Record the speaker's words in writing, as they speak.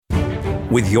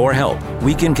With your help,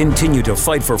 we can continue to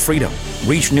fight for freedom,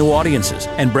 reach new audiences,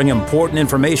 and bring important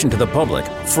information to the public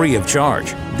free of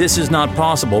charge. This is not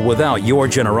possible without your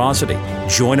generosity.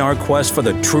 Join our quest for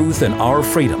the truth and our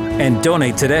freedom and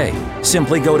donate today.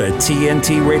 Simply go to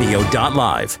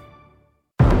tntradio.live.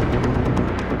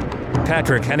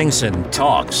 Patrick Henningsen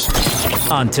talks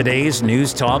on today's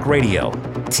News Talk Radio,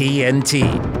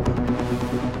 TNT.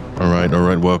 All right.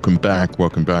 Welcome back.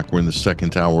 We're in the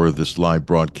second hour of this live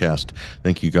broadcast.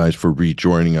 Thank you guys for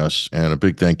rejoining us. And a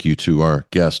big thank you to our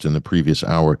guest in the previous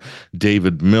hour,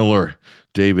 David Miller.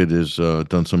 David has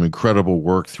done some incredible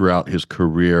work throughout his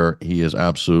career. He is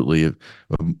absolutely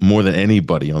more than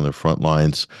anybody on the front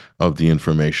lines of the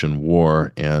information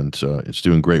war, and it's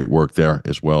doing great work there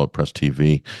as well at Press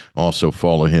TV. Also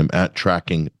follow him at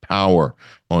Tracking Power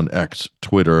on X,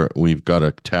 Twitter. We've got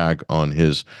a tag on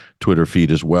his Twitter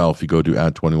feed as well. If you go to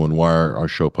 @21wire, our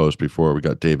show post before, we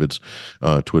got David's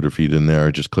Twitter feed in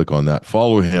there. Just click on that.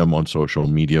 Follow him on social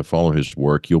media. Follow his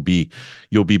work. You'll be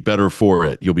better for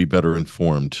it. You'll be better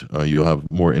informed. You'll have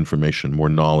more information, more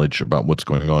knowledge about what's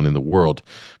going on in the world.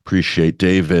 Appreciate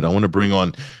David. I want to bring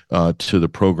on to the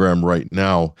program right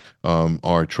now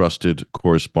our trusted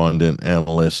correspondent,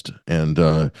 analyst, and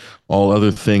all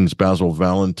other things, Basil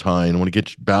Valentine. I want to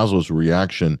get Basil's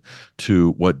reaction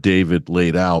to what David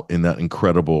laid out in that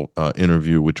incredible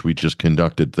interview which we just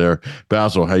conducted there.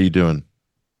 Basil, how you doing?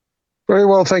 Very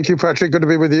well, thank you, Patrick. Good to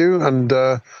be with you, and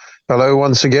hello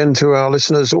once again to our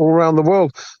listeners all around the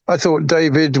world. I thought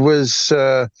David was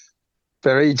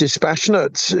very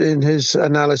dispassionate in his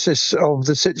analysis of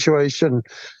the situation.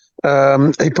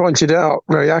 He pointed out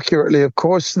very accurately, of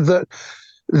course, that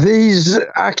these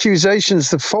accusations,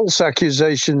 the false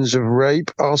accusations of rape,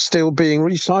 are still being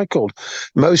recycled,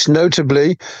 most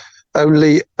notably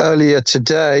only earlier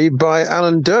today by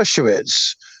Alan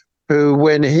Dershowitz, who,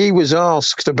 when he was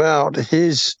asked about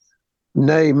his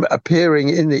name appearing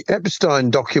in the Epstein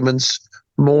documents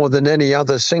more than any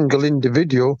other single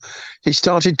individual, he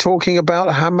started talking about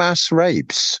Hamas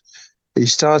rapes. He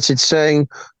started saying,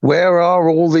 where are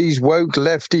all these woke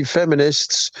lefty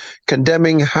feminists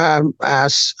condemning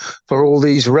Hamas for all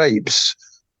these rapes?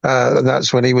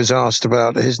 That's when he was asked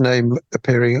about his name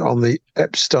appearing on the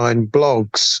Epstein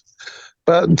blogs.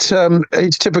 But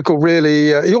it's typical,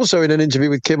 really. He also, in an interview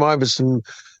with Kim Iverson,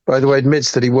 by the way,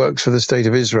 admits that he works for the State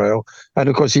of Israel. And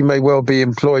of course, he may well be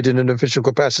employed in an official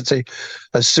capacity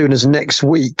as soon as next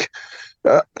week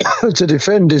to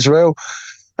defend Israel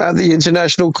at the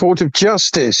International Court of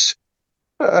Justice,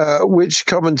 which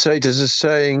commentators are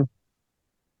saying,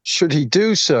 should he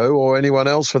do so, or anyone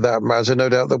else for that matter, no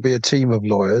doubt there'll be a team of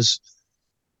lawyers,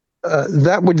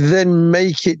 that would then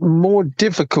make it more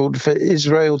difficult for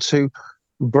Israel to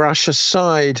brush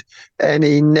aside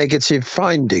any negative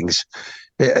findings.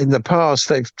 In the past,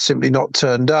 they've simply not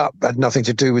turned up, had nothing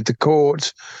to do with the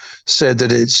court, said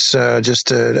that it's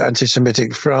just an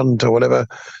anti-Semitic front or whatever.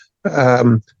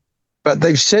 But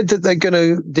they've said that they're going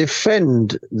to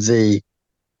defend the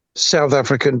South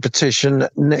African petition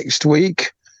next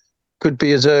week. Could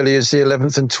be as early as the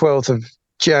 11th and 12th of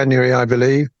January, I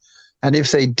believe. And if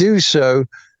they do so,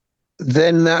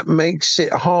 then that makes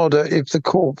it harder if the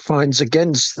court finds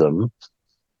against them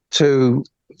to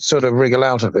sort of wriggle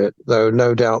out of it, though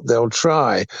no doubt they'll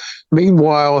try.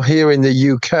 Meanwhile, here in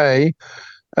the UK,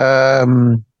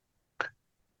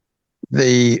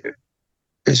 the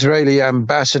Israeli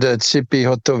ambassador Tzipi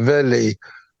Hotovely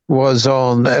was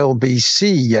on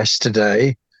LBC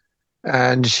yesterday,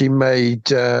 and she made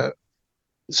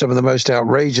some of the most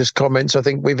outrageous comments I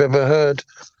think we've ever heard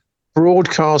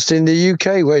broadcast in the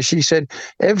UK, where she said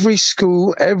every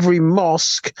school, every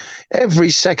mosque,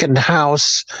 every second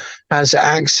house has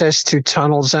access to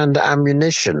tunnels and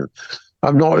ammunition.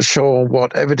 I'm not sure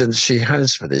what evidence she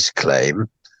has for this claim.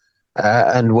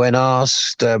 And when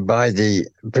asked by the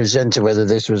presenter whether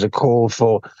this was a call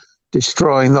for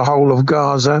destroying the whole of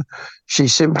Gaza, she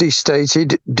simply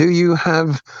stated, "Do you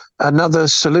have another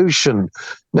solution?"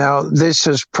 Now, this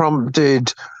has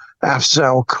prompted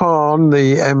Afzal Khan,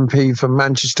 the MP for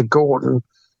Manchester Gorton,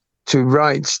 to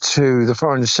write to the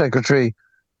Foreign Secretary,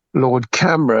 Lord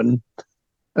Cameron,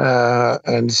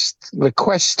 and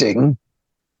requesting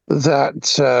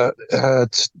that her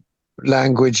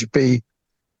language be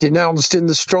denounced in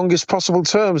the strongest possible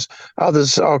terms.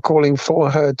 Others are calling for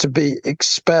her to be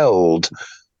expelled.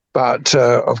 But,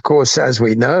 of course, as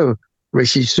we know,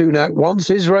 Rishi Sunak wants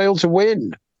Israel to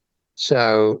win.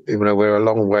 So, we're a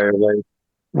long way away.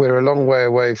 We're a long way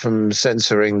away from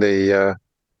censoring the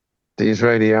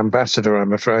Israeli ambassador,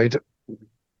 I'm afraid.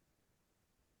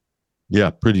 Yeah,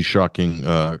 pretty shocking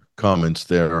comments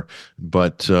there.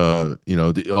 But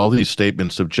all these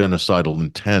statements of genocidal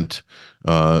intent,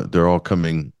 they're all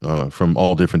coming from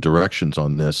all different directions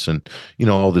on this, and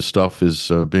all this stuff is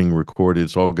being recorded.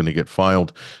 It's all going to get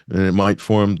filed, and it might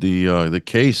form the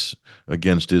case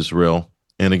against Israel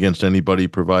and against anybody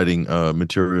providing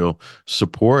material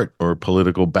support or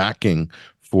political backing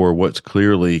for what's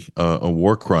clearly a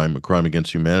war crime, a crime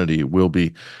against humanity. It will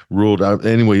be ruled out.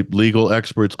 Anyway, legal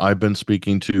experts I've been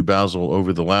speaking to, Basil,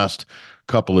 over the last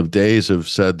couple of days have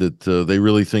said that they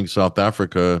really think South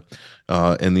Africa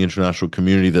and the international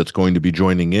community that's going to be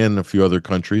joining in, a few other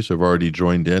countries have already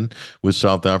joined in with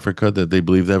South Africa, that they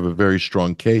believe they have a very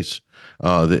strong case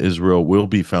that Israel will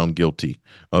be found guilty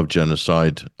of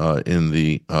genocide in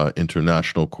the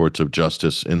international courts of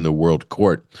justice, in the World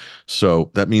Court.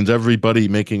 So that means everybody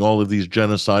making all of these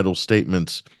genocidal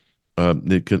statements,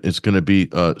 it's going to be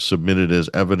submitted as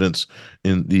evidence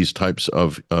in these types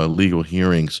of legal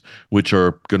hearings, which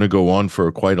are going to go on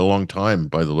for quite a long time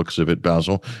by the looks of it,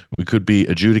 Basil. We could be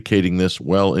adjudicating this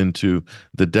well into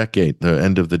the decade, the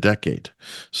end of the decade.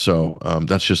 So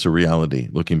that's just a reality,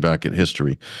 looking back at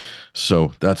history.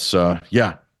 So that's,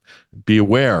 be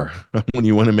aware when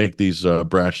you want to make these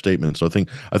brash statements. So I think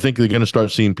they're going to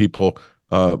start seeing people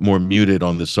more muted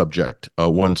on this subject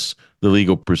once the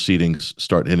legal proceedings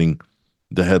start hitting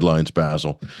the headlines,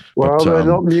 Basil. Well, they're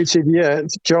not muted yet.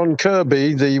 John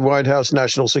Kirby, the White House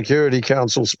National Security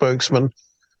Council spokesman,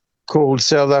 called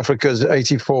South Africa's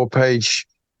 84-page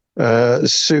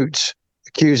suit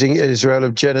accusing Israel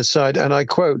of genocide, and I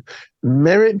quote,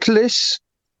 meritless,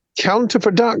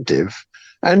 counterproductive,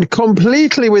 and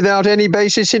completely without any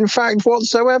basis in fact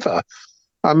whatsoever.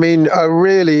 I mean, a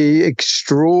really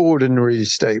extraordinary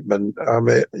statement. I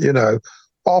mean,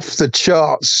 off the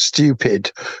charts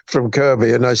stupid from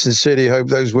Kirby, and I sincerely hope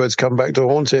those words come back to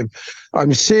haunt him.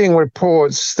 I'm seeing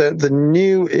reports that the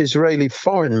new Israeli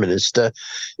foreign minister,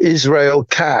 Israel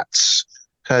Katz,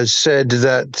 has said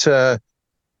that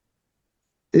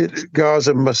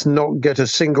Gaza must not get a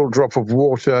single drop of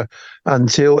water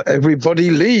until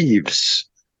everybody leaves.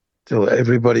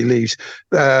 Katz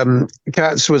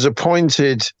was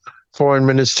appointed foreign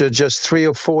minister just 3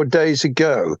 or 4 days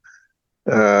ago.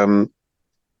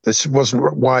 This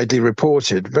wasn't widely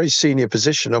reported. Very senior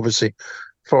position, obviously,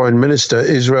 foreign minister,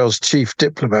 Israel's chief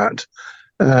diplomat.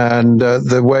 And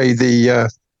the way the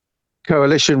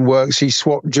coalition works, he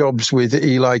swapped jobs with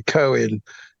Eli Cohen.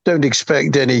 Don't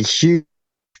expect any huge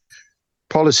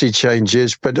policy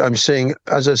changes, but I'm seeing,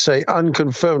 as I say,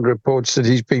 unconfirmed reports that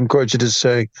he's been quoted as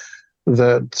saying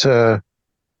that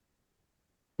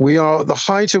we are at the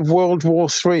height of World War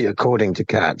III, according to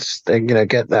Katz. They,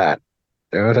 get that.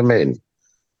 You know what I mean?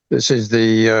 This is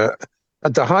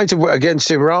at the height of against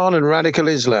Iran and radical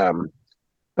Islam.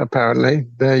 Apparently,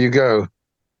 there you go.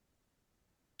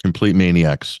 Complete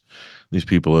maniacs. These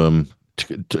people,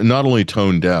 not only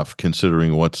tone deaf,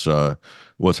 considering what's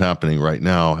happening right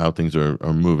now, how things are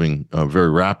moving very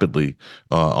rapidly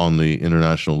on the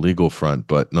international legal front,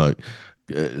 but making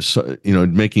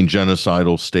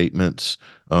genocidal statements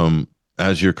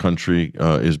as your country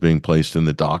is being placed in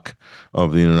the dock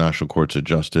of the International Courts of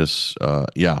Justice.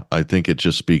 I think it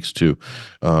just speaks to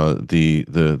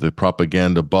the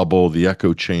propaganda bubble, the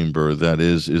echo chamber that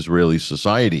is Israeli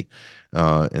society.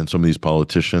 And some of these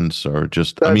politicians are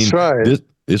just, That's right.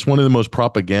 It's one of the most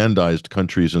propagandized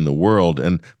countries in the world.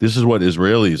 And this is what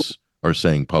Israelis are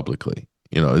saying publicly.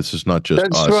 This is not just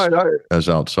us as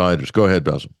outsiders. Go ahead,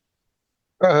 Basil.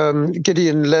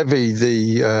 Gideon Levy,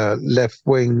 the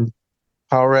left-wing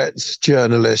Haaretz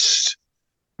journalist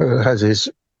who has his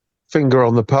finger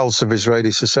on the pulse of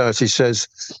Israeli society, says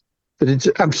that it's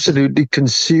absolutely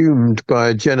consumed by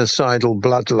a genocidal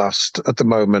bloodlust at the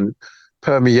moment,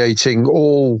 permeating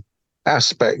all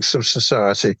aspects of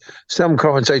society. Some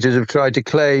commentators have tried to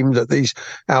claim that these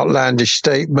outlandish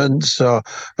statements are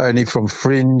only from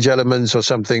fringe elements or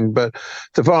something, but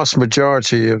the vast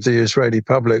majority of the Israeli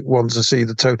public wants to see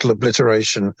the total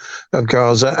obliteration of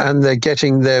Gaza, and they're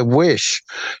getting their wish.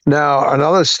 Now,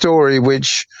 another story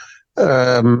which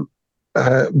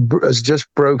has just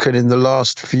broken in the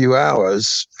last few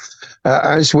hours,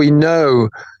 as we know,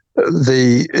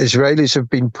 the Israelis have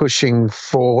been pushing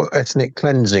for ethnic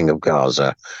cleansing of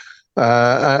Gaza.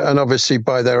 And obviously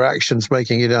by their actions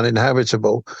making it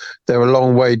uninhabitable. They're a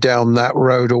long way down that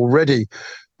road already.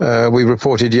 We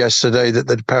reported yesterday that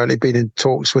they'd apparently been in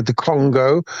talks with the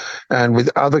Congo and with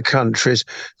other countries.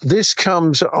 This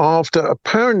comes after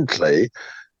apparently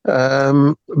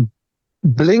Blinken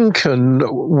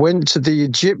went to the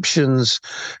Egyptians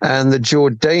and the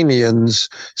Jordanians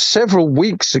several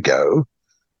weeks ago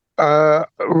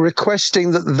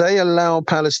requesting that they allow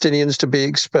Palestinians to be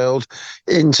expelled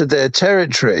into their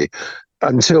territory.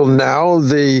 Until now,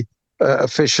 the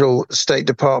official State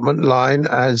Department line,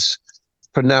 as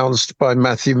pronounced by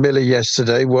Matthew Miller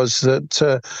yesterday, was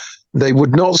that they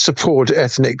would not support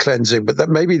ethnic cleansing, but that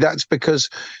maybe that's because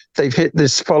they've hit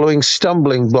this following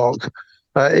stumbling block.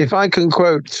 If I can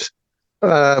quote,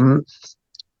 the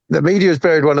media has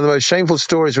buried one of the most shameful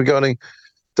stories regarding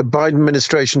the Biden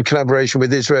administration collaboration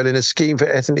with Israel in a scheme for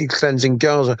ethnic cleansing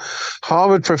Gaza.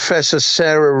 Harvard professor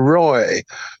Sarah Roy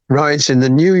writes in the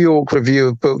New York Review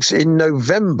of Books in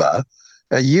November,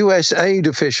 a U.S. aid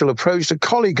official approached a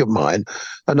colleague of mine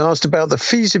and asked about the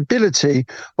feasibility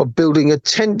of building a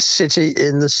tent city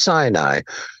in the Sinai,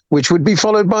 which would be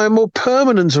followed by a more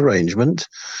permanent arrangement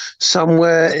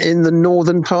somewhere in the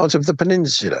northern part of the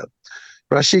peninsula.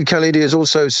 Rashid Khalidi has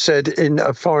also said in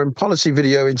a foreign policy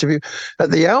video interview,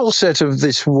 at the outset of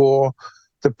this war,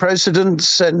 the president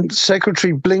sent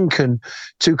Secretary Blinken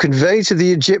to convey to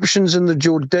the Egyptians and the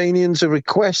Jordanians a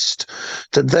request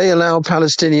that they allow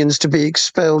Palestinians to be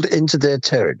expelled into their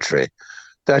territory.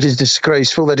 That is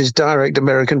disgraceful. That is direct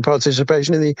American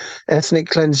participation in the ethnic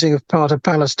cleansing of part of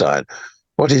Palestine.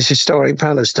 What is historic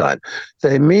Palestine?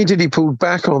 They immediately pulled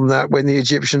back on that when the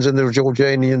Egyptians and the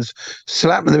Jordanians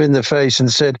slapped them in the face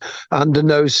and said, under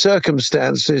no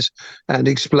circumstances, and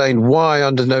explained why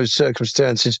under no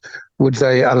circumstances would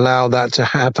they allow that to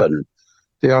happen.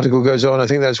 The article goes on, I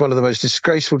think that's one of the most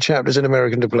disgraceful chapters in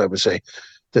American diplomacy,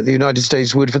 that the United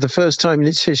States would, for the first time in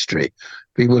its history,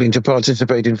 be willing to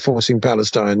participate in forcing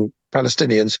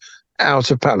Palestinians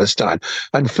out of Palestine.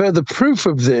 And further proof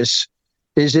of this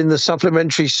is in the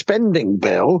supplementary spending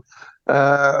bill,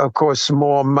 of course,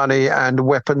 more money and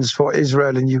weapons for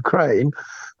Israel and Ukraine,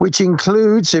 which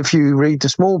includes, if you read the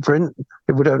small print,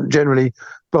 people don't generally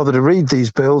bother to read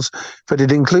these bills, but it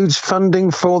includes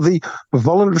funding for the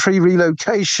voluntary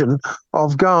relocation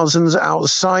of Gazans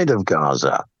outside of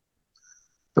Gaza.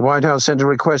 The White House sent a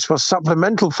request for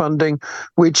supplemental funding,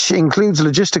 which includes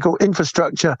logistical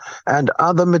infrastructure and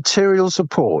other material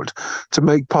support to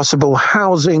make possible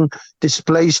housing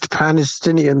displaced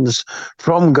Palestinians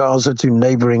from Gaza to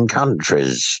neighboring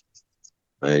countries.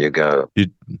 There you go.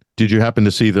 Did you happen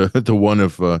to see the one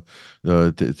of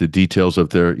the details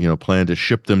of their plan to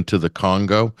ship them to the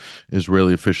Congo?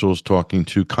 Israeli officials talking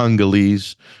to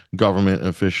Congolese government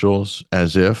officials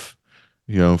as if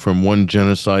from one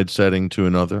genocide setting to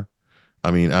another.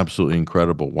 I mean, absolutely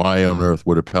incredible. Why on earth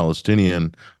would a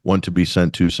Palestinian want to be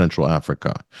sent to Central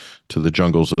Africa, to the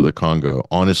jungles of the Congo?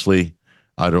 Honestly,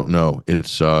 I don't know.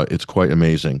 It's quite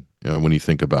amazing when you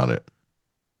think about it.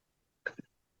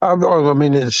 I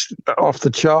mean, it's off the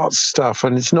charts stuff,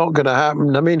 and it's not going to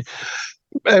happen. I mean,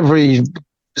 every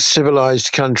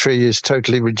civilized country is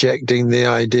totally rejecting the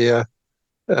idea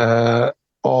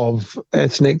of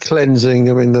ethnic cleansing.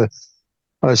 I mean,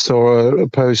 I saw a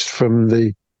post from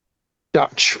the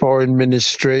Dutch Foreign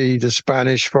Ministry, the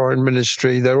Spanish Foreign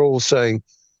Ministry. They're all saying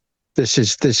this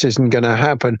isn't going to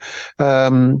happen.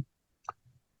 But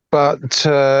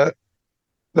that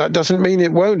doesn't mean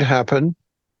it won't happen.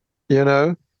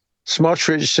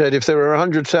 Smotrich said if there are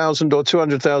 100,000 or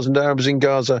 200,000 Arabs in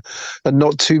Gaza and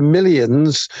not 2 million,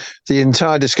 the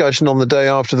entire discussion on the day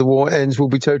after the war ends will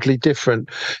be totally different.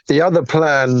 The other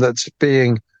plan that's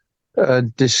being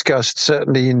discussed,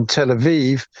 certainly in Tel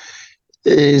Aviv,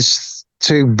 is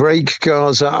to break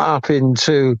Gaza up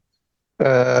into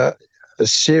a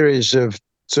series of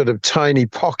sort of tiny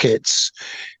pockets,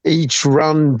 each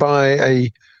run by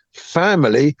a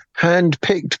family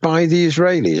handpicked by the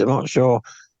Israelis. I'm not sure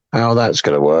how that's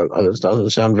going to work. It doesn't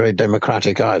sound very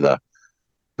democratic either.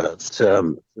 But that's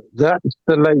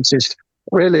the latest.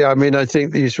 Really, I mean, I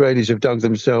think the Israelis have dug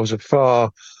themselves a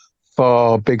far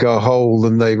bigger hole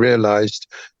than they realized.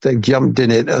 They've jumped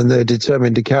in it and they're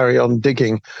determined to carry on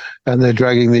digging, and they're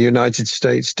dragging the United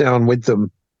States down with them.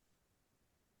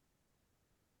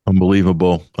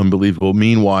 Unbelievable.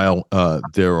 Meanwhile,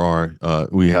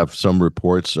 we have some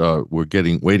reports. We're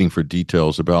waiting for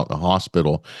details about the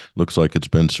hospital. Looks like it's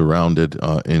been surrounded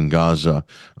in Gaza.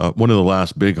 One of the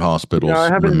last big hospitals. I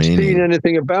haven't seen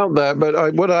anything about that,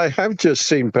 but what I have just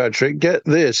seen, Patrick, get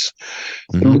this.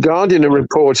 The Guardian are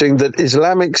reporting that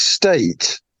Islamic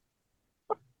State,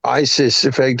 ISIS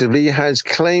effectively, has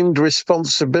claimed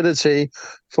responsibility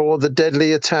for the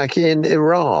deadly attack in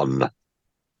Iran.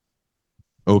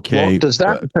 Okay. What does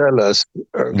that tell us?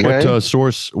 Okay.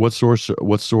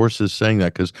 What source is saying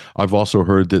that? Because I've also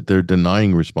heard that they're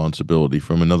denying responsibility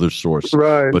from another source.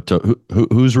 Right. But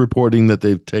who's reporting that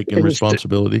they've taken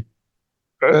responsibility?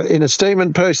 In a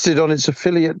statement posted on its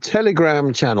affiliate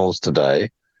Telegram channels today,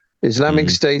 Islamic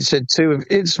State said two of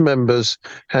its members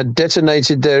had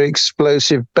detonated their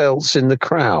explosive belts in the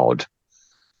crowd.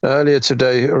 Earlier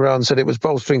today, Iran said it was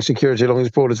bolstering security along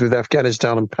its borders with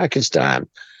Afghanistan and Pakistan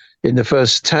in the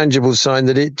first tangible sign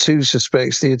that it too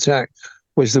suspects the attack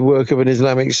was the work of an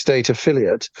Islamic State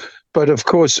affiliate. But of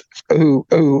course, who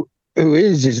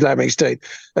is Islamic State?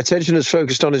 Attention is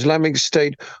focused on Islamic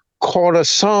State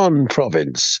Khorasan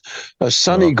province, a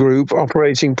Sunni group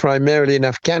operating primarily in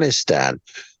Afghanistan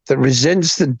that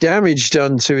resents the damage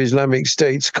done to Islamic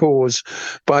State's cause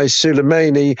by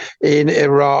Soleimani in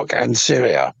Iraq and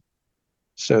Syria.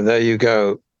 So there you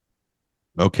go.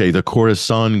 Okay, the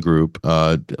Khorasan group,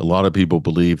 a lot of people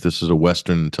believe this is a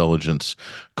Western intelligence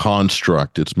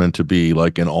construct. It's meant to be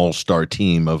like an all-star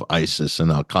team of ISIS and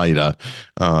Al-Qaeda,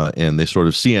 and they sort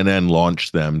of, CNN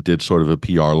launched them, did sort of a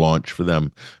PR launch for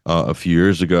them a few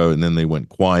years ago, and then they went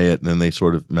quiet, and then they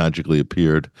sort of magically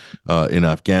appeared in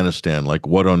Afghanistan. Like,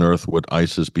 what on earth would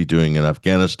ISIS be doing in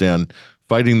Afghanistan?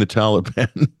 Fighting the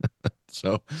Taliban.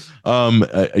 So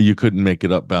you couldn't make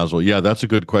it up, Basil. Yeah, that's a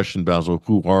good question, Basil.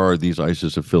 Who are these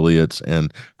ISIS affiliates,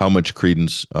 and how much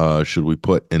credence should we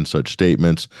put in such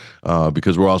statements?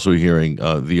 Because we're also hearing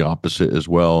the opposite as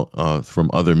well from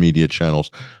other media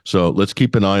channels. So let's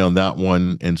keep an eye on that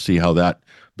one and see how that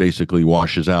basically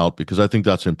washes out, because I think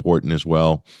that's important as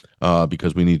well,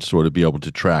 because we need to sort of be able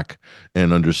to track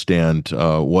and understand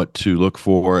what to look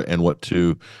for and what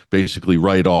to basically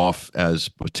write off as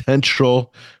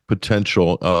potential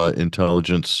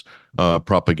intelligence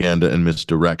propaganda and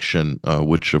misdirection,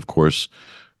 which of course,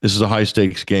 this is a high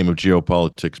stakes game of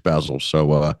geopolitics, Basil.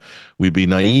 So we'd be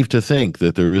naive to think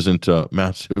that there isn't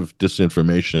massive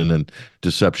disinformation and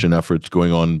deception efforts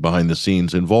going on behind the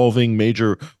scenes involving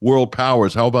major world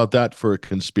powers. How about that for a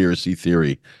conspiracy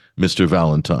theory, Mr.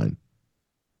 Valentine?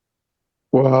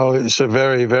 Well, it's a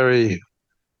very, very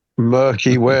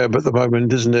murky web at the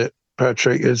moment, isn't it,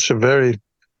 Patrick? It's a very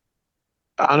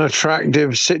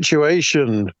unattractive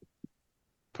situation.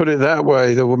 Put it that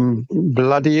way, the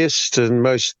bloodiest and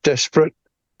most desperate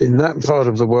in that part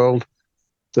of the world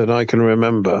that I can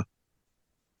remember.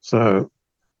 So,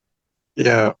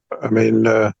 yeah, I mean,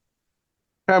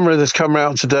 Cameron has come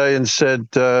out today and said,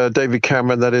 David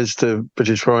Cameron, that is the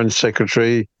British Foreign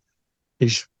Secretary,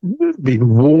 he's been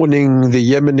warning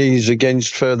the Yemenis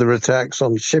against further attacks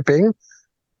on shipping,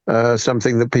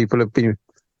 something that people have been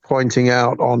pointing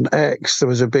out on X. There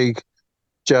was a big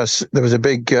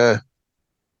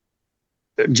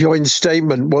joint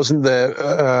statement, wasn't there,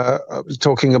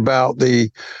 talking about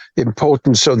the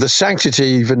importance of the sanctity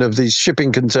even of these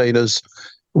shipping containers,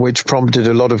 which prompted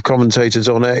a lot of commentators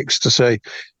on X to say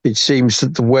it seems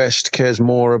that the West cares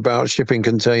more about shipping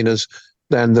containers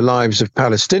than the lives of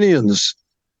Palestinians.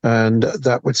 And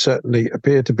that would certainly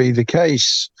appear to be the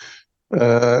case.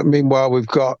 Meanwhile, we've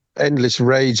got endless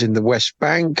raids in the West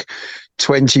Bank,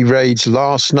 20 raids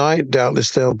last night.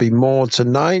 Doubtless there'll be more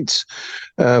tonight.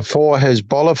 4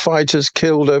 Hezbollah fighters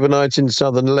killed overnight in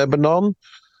southern Lebanon.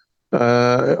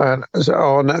 And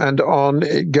on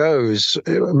it goes.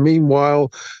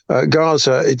 Meanwhile,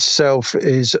 Gaza itself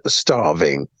is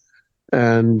starving.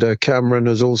 And Cameron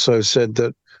has also said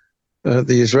that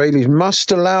the Israelis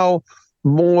must allow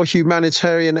more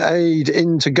humanitarian aid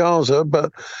into Gaza,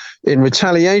 but in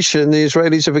retaliation, the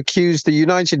Israelis have accused the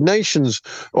United Nations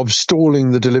of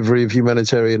stalling the delivery of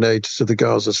humanitarian aid to the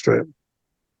Gaza Strip.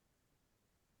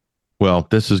 Well,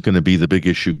 this is going to be the big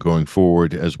issue going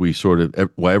forward, as we sort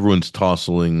of, while everyone's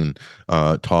toggling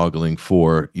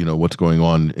for, what's going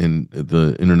on in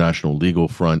the international legal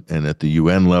front and at the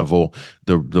UN level.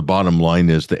 The bottom line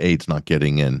is the aid's not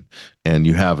getting in, and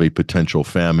you have a potential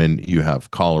famine. You have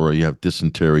cholera. You have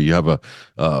dysentery. You have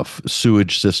a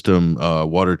sewage system.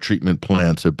 Water treatment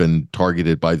plants have been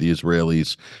targeted by the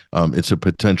Israelis. It's a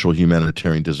potential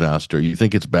humanitarian disaster. You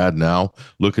think it's bad now?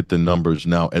 Look at the numbers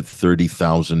now at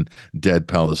 30,000 dead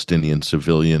Palestinian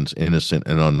civilians, innocent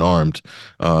and unarmed.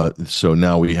 So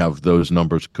now we have those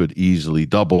numbers could easily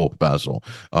double, Basil,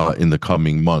 in the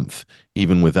coming month,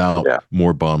 even without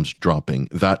more bombs dropping.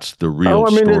 That's the real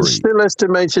story. It's still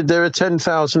estimated there are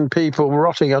 10,000 people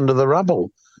rotting under the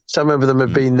rubble. Some of them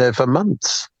have been there for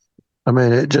months. I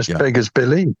mean, it just beggars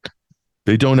belief.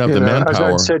 They don't have the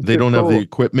manpower. They don't have the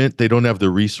equipment. They don't have the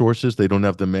resources. They don't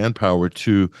have the manpower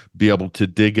to be able to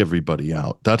dig everybody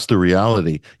out. That's the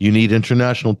reality. You need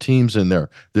international teams in there.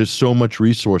 There's so much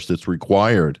resource that's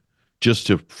required just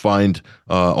to find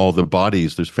all the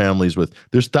bodies. There's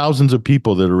there's thousands of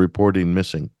people that are reporting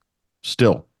missing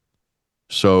still.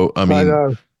 So, I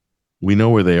mean, we know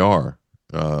where they are.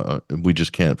 We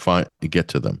just can't get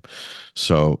to them.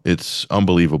 So it's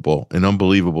unbelievable, an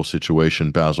unbelievable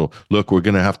situation, Basil. Look, we're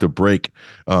going to have to break,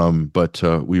 but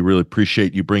we really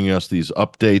appreciate you bringing us these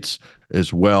updates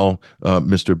as well.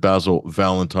 Mr. Basil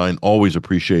Valentine, always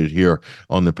appreciated here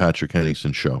on the Patrick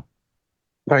Henningsen Show.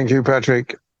 Thank you,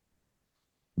 Patrick.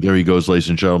 There he goes, ladies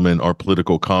and gentlemen, our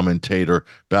political commentator,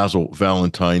 Basil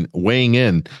Valentine, weighing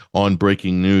in on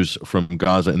breaking news from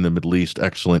Gaza in the Middle East.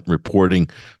 Excellent reporting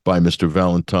by Mr.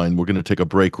 Valentine. We're going to take a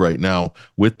break right now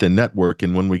with the network,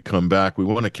 and when we come back, we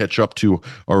want to catch up to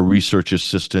our research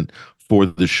assistant for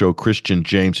the show, Kristian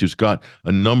James, who's got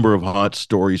a number of hot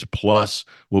stories. Plus,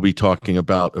 we'll be talking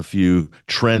about a few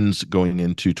trends going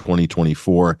into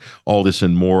 2024. All this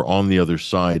and more on the other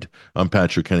side. I'm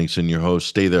Patrick Henningsen, your host.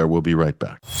 Stay there. We'll be right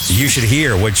back. You should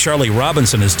hear what Charlie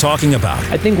Robinson is talking about.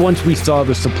 I think once we saw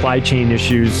the supply chain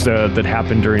issues that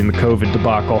happened during the COVID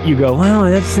debacle, you go, well,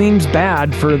 that seems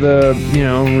bad for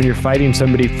when you're fighting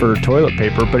somebody for toilet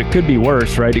paper, but it could be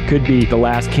worse, right? It could be the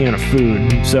last can of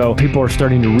food. So people are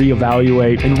starting to reevaluate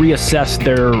and reassess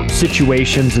their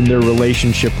situations and their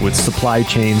relationship with supply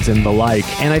chains and the like.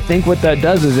 And I think what that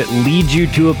does is it leads you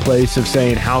to a place of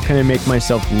saying, how can I make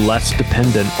myself less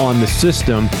dependent on the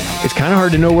system? It's kind of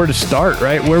hard to know where to start,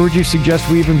 right? Where would you suggest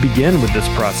we even begin with this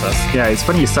process? Yeah, it's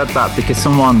funny you said that, because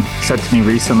someone said to me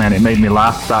recently, and it made me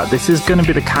laugh, that this is going to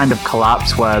be the kind of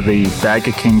collapse where the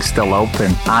Burger King's still open.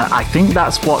 And I think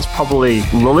that's what's probably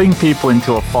lulling people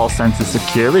into a false sense of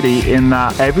security, in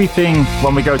that everything,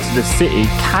 when we go to the city,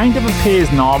 kind of appears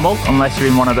normal, unless you're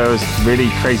in one of those really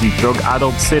crazy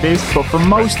drug-addled cities. But for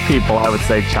most people, I would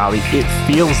say, Charlie, it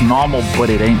feels normal, but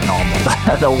it ain't normal.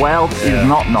 The world is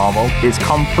not normal. It's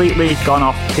completely gone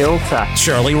off kilter.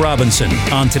 Charlie Robinson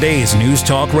on today's News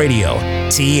Talk Radio,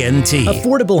 TNT.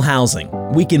 Affordable housing,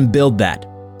 we can build that.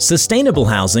 Sustainable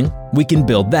housing, we can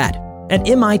build that. At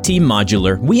MIT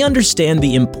Modular, we understand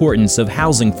the importance of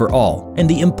housing for all and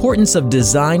the importance of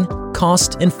design,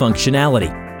 cost, and functionality.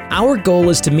 Our goal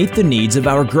is to meet the needs of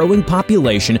our growing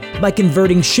population by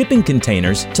converting shipping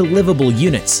containers to livable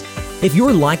units. If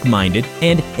you're like-minded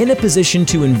and in a position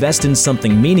to invest in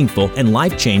something meaningful and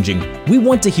life-changing, we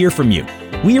want to hear from you.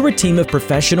 We are a team of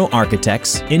professional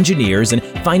architects, engineers, and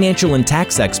financial and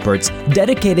tax experts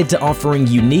dedicated to offering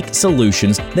unique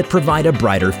solutions that provide a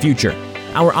brighter future.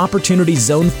 Our Opportunity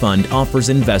Zone Fund offers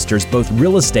investors both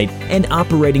real estate and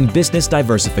operating business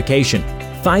diversification,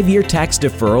 5-year tax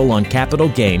deferral on capital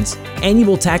gains,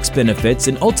 annual tax benefits,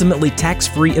 and ultimately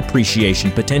tax-free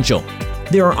appreciation potential.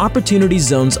 There are opportunity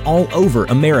zones all over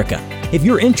America. If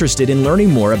you're interested in learning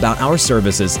more about our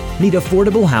services, need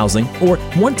affordable housing, or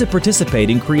want to participate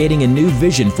in creating a new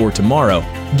vision for tomorrow,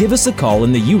 give us a call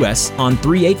in the U.S. on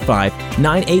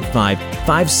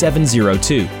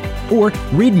 385-985-5702. Or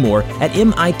read more at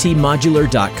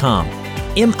mitmodular.com.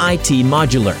 MIT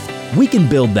Modular. We can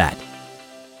build that.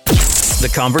 The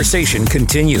conversation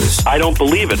continues. I don't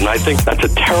believe it, and I think that's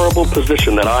a terrible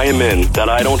position that I am in, that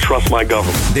I don't trust my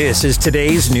government. This is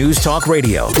today's News Talk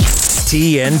Radio,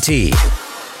 TNT.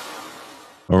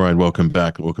 All right, welcome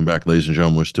back. Welcome back, ladies and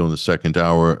gentlemen. We're still in the second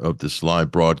hour of this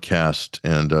live broadcast,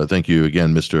 and thank you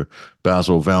again, Mr.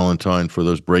 Basil Valentine, for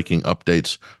those breaking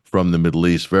updates from the Middle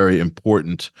East. Very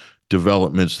important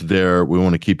developments there we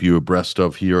want to keep you abreast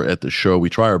of here at the show. We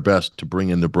try our best to bring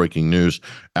in the breaking news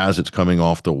as it's coming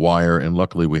off the wire, and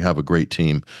luckily we have a great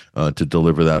team to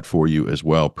deliver that for you as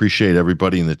well. Appreciate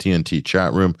everybody in the TNT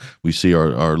chat room. We see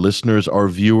our listeners, our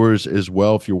viewers as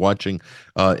well. If you're watching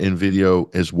in video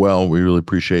as well, we really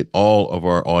appreciate all of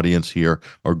our audience here,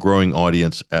 our growing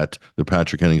audience at the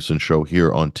Patrick Henningsen Show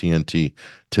here on TNT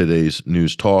Today's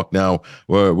News Talk. Now,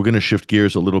 we're going to shift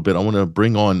gears a little bit. I want to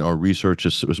bring on one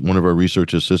of our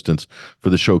research assistants for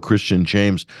the show, Kristian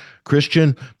James.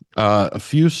 Kristian, a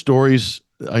few stories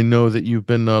I know that you've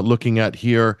been looking at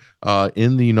here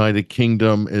in the United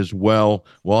Kingdom as well.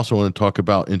 We also want to talk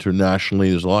about internationally.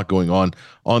 There's a lot going on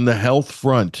the health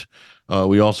front.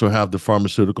 We also have the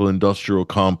pharmaceutical industrial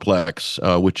complex,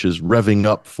 which is revving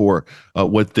up for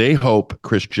what they hope,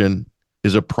 Kristian,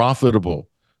 is a profitable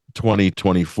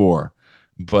 2024.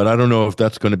 But I don't know if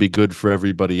that's going to be good for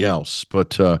everybody else.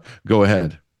 But go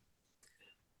ahead.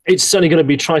 It's certainly going to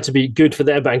be trying to be good for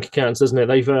their bank accounts, isn't it?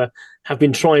 They've have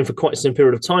been trying for quite some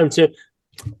period of time to,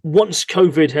 once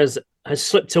COVID has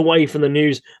slipped away from the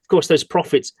news, of course, those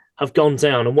profits have gone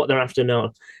down, and what they're after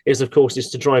now is, of course, is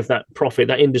to drive that profit,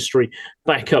 that industry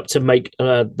back up to make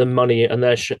the money and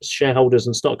their shareholders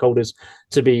and stockholders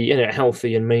to be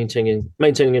healthy and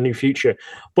maintaining a new future.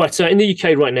 But in the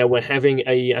UK right now, we're having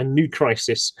a new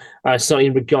crisis, starting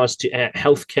in regards to our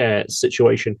healthcare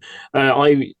situation.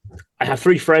 I have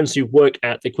three friends who work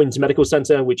at the Queen's Medical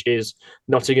Centre, which is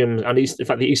Nottingham and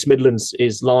the East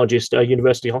Midlands' largest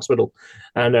university hospital,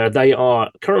 and they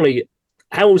are currently.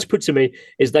 How it was put to me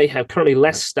is they have currently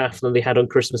less staff than they had on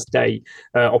Christmas Day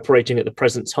operating at the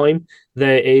present time.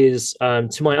 There is,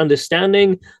 to my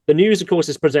understanding, the news, of course,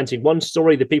 is presenting one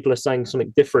story. The people are saying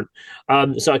something different.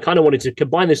 So I kind of wanted to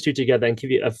combine those two together and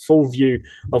give you a full view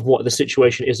of what the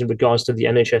situation is in regards to the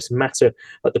NHS matter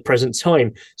at the present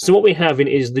time. So what we have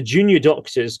is the junior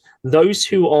doctors, those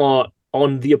who are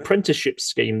on the apprenticeship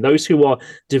scheme, those who are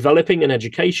developing an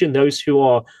education, those who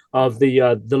are of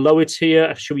the lower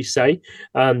tier, should we say,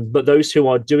 but those who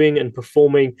are doing and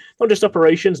performing not just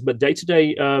operations, but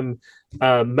day-to-day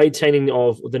maintaining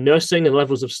of the nursing and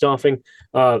levels of staffing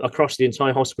across the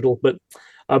entire hospital. But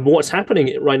what's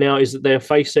happening right now is that they're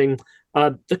facing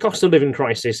the cost of living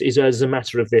crisis is as a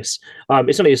matter of this.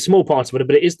 It's only a small part of it,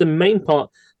 but it is the main part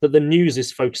that the news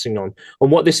is focusing on. And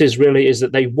what this is really is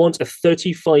that they want a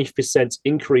 35%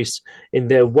 increase in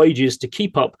their wages to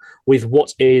keep up with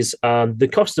what is the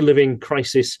cost of living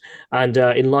crisis, and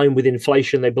in line with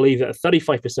inflation. They believe that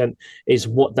 35% is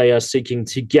what they are seeking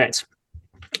to get.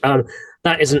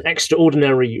 That is an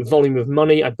extraordinary volume of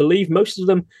money. I believe most of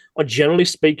them are generally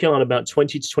speaking on about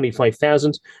 20 to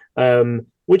 25,000,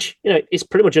 which is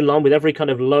pretty much in line with every kind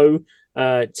of low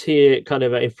tier kind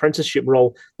of apprenticeship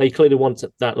role. They clearly want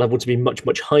that level to be much,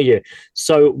 much higher.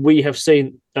 So we have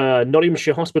seen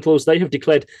Nottinghamshire hospitals, they have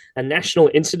declared a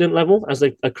national incident level as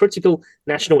a critical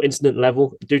national incident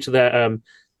level due to their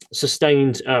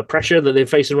sustained pressure that they're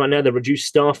facing right now. They're reduced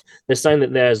staff. They're saying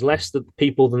that there's less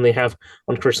people than they have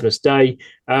on Christmas Day.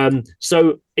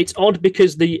 So it's odd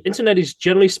because the internet is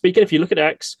generally speaking, if you look at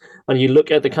X and you look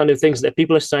at the kind of things that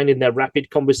people are saying in their rapid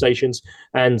conversations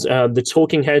and the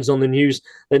talking heads on the news,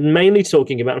 they're mainly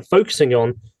talking about and focusing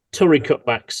on Tory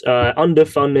cutbacks,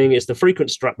 underfunding. It's the frequent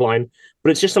strapline,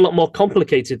 but it's just a lot more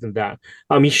complicated than that.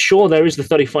 Sure, there is the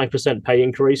 35% pay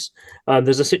increase.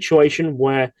 There's a situation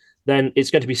where then it's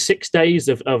going to be 6 days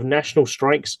of national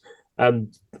strikes. But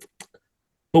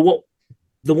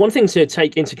the one thing to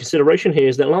take into consideration here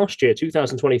is that last year,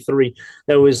 2023,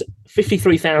 there was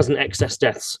 53,000 excess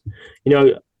deaths.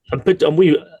 And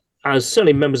we, as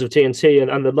certainly members of TNT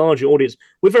and the larger audience,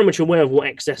 we're very much aware of what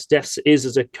excess deaths is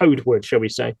as a code word, shall we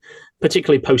say,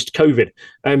 particularly post-COVID.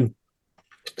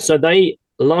 So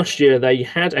last year, they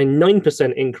had a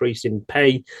 9% increase in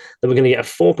pay. They were going to get a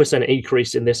 4%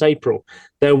 increase in this April,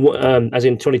 as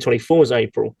in 2024's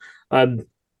April.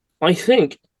 I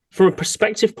think, from a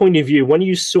perspective point of view, when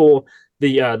you saw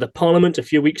the Parliament a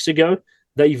few weeks ago,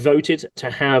 they voted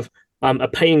to have a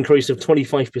pay increase of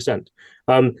 25%.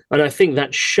 And I think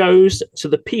that shows to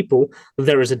the people that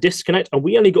there is a disconnect. And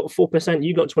we only got 4%,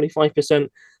 you got 25%.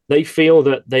 They feel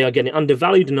that they are getting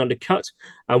undervalued and undercut,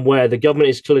 and where the government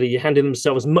is clearly handing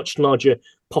themselves much larger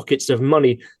pockets of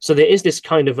money. So there is this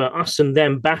kind of us and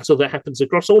them battle that happens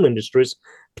across all industries,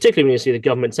 particularly when you see the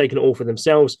government taking it all for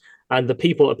themselves, and the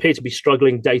people appear to be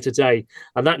struggling day to day.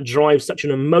 And that drives such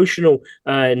an emotional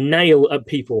nail at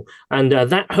people, and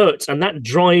that hurts, and that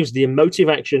drives the emotive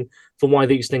action for why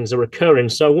these things are occurring.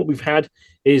 So what we've had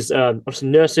is obviously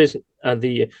nurses and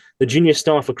the junior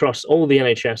staff across all the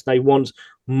NHS, they want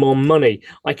more money.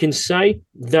 I can say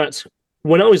that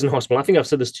when I was in hospital, I think I've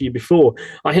said this to you before,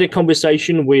 I had a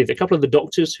conversation with a couple of the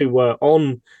doctors who were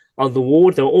on the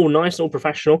ward. They were all nice, all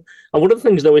professional. And one of the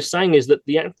things they were saying is that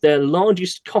their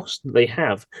largest cost that they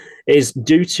have is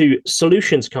due to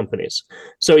solutions companies.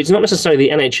 So it's not necessarily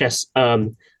the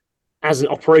NHS as an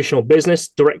operational business.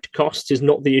 Direct costs is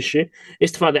not the issue.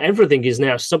 It's the fact that everything is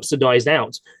now subsidized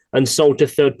out and sold to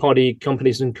third-party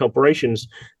companies and corporations.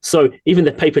 So even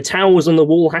the paper towels on the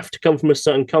wall have to come from a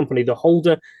certain company. The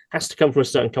holder has to come from a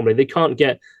certain company. They can't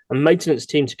get a maintenance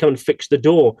team to come and fix the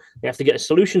door. They have to get a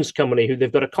solutions company who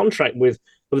they've got a contract with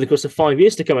over the course of 5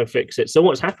 years to come and fix it. So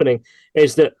what's happening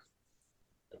is that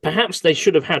perhaps they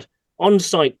should have had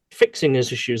on-site fixing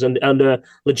issues and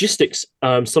logistics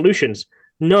solutions.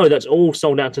 No, that's all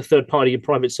sold out to third-party and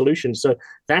private solutions. So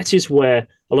that is where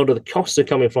a lot of the costs are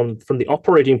coming from the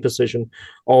operating position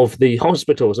of the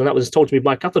hospitals. And that was told to me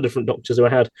by a couple of different doctors who I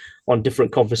had on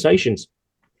different conversations.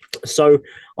 So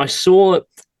I saw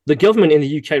the government in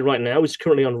the UK right now is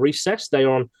currently on recess. They're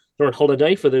on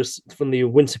holiday from the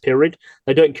winter period.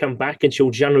 They don't come back until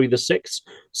January the 6th.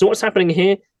 So what's happening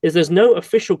here is there's no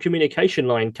official communication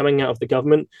line coming out of the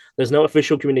government. There's no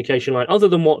official communication line other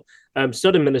than what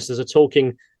certain ministers are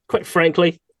talking, quite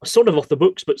frankly, sort of off the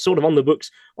books, but sort of on the books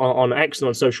on X and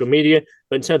on social media.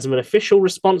 But in terms of an official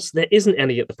response, there isn't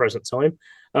any at the present time.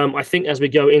 I think as we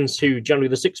go into January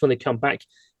the 6th, when they come back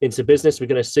into business, we're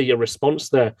going to see a response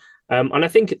there. And I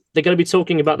think they're going to be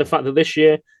talking about the fact that this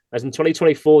year, as in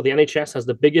 2024, the NHS has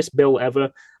the biggest bill ever.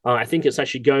 I think it's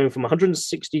actually going from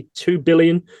 162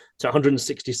 billion to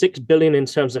 166 billion in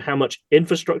terms of how much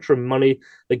infrastructure and money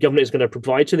the government is going to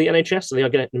provide to the NHS. So they are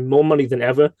getting more money than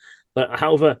ever. But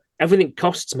however, everything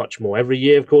costs much more every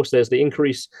year. Of course, there's the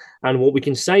increase. And what we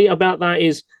can say about that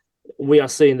is we are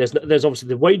seeing there's obviously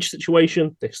the wage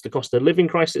situation, there's the cost of living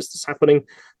crisis that's happening.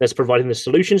 There's providing the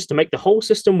solutions to make the whole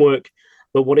system work.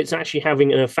 But what it's actually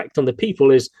having an effect on the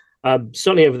people is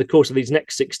certainly over the course of these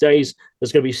next 6 days,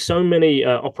 there's going to be so many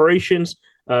operations,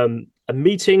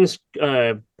 meetings,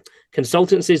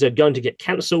 consultancies are going to get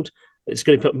cancelled. It's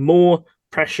going to put more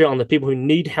pressure on the people who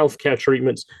need healthcare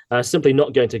treatments, simply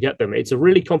not going to get them. It's a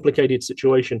really complicated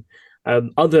situation,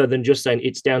 other than just saying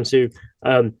it's down to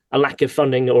a lack of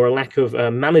funding or a lack of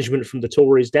management from the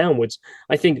Tories downwards.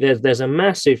 I think there's a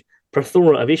massive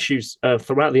plethora of issues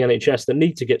throughout the NHS that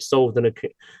need to get solved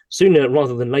sooner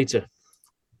rather than later.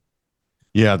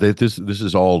 Yeah, this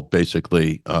is all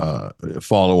basically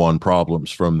follow-on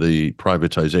problems from the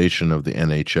privatization of the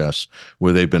NHS,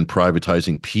 where they've been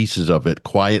privatizing pieces of it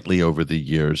quietly over the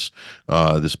years.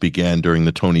 This began during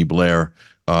the Tony Blair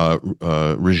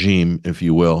regime, if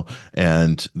you will,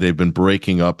 and they've been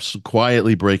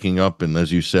quietly breaking up, and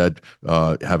as you said,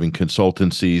 having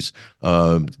consultancies,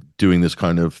 doing this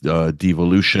kind of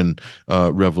devolution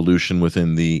revolution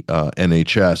within the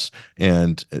NHS.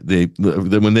 And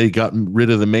when they got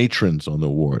rid of the matrons on the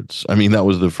wards, I mean, that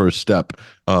was the first step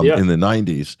in the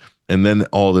 90s. And then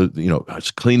all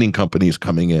the, cleaning companies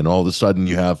coming in. All of a sudden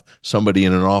you have somebody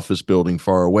in an office building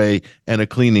far away and a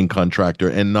cleaning contractor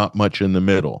and not much in the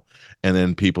middle. And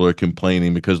then people are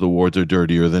complaining because the wards are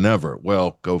dirtier than ever.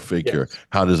 Well, go figure. Yes.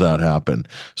 How does that happen?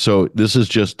 So this is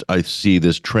just, I see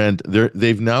this trend.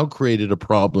 They've now created a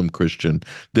problem, Kristian,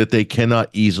 that they cannot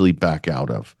easily back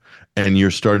out of. And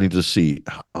you're starting to see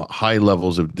high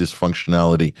levels of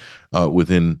dysfunctionality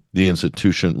within the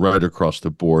institution right across the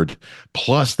board.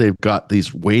 Plus, they've got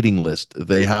these waiting lists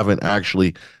they haven't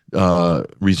actually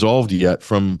resolved yet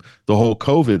from the whole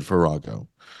COVID farrago.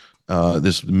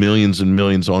 There's millions and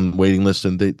millions on waiting lists,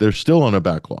 and they're still on a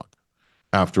backlog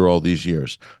after all these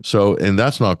years. So, and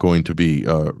that's not going to be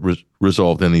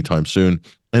resolved anytime soon.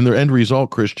 And their end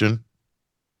result, Kristian,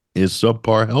 is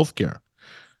subpar healthcare.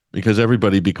 Because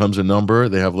everybody becomes a number.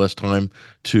 They have less time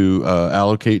to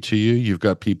allocate to you. You've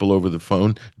got people over the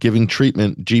phone giving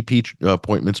treatment, GP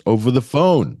appointments over the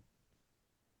phone,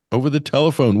 over the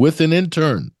telephone with an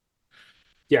intern.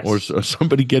 Yes. Or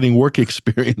somebody getting work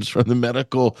experience from the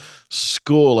medical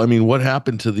school. I mean, what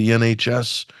happened to the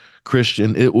NHS,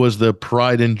 Kristian? It was the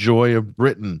pride and joy of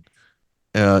Britain,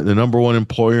 the number one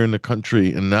employer in the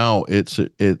country. And now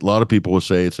a lot of people will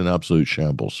say it's an absolute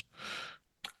shambles.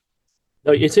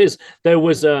 No, it is. There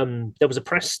was a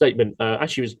press statement.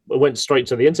 Actually, it went straight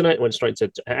to the internet, went straight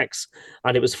to X,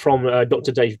 and it was from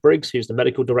Dr. Dave Briggs, who's the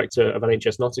medical director of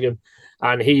NHS Nottingham,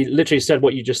 and he literally said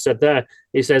what you just said there.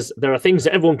 He says there are things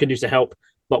that everyone can do to help,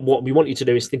 but what we want you to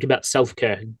do is think about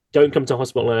self-care. Don't come to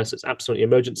hospital unless it's absolutely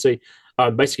emergency.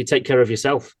 Basically, take care of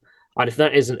yourself. And if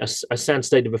that isn't a sad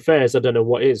state of affairs, I don't know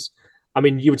what is. I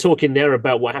mean, you were talking there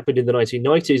about what happened in the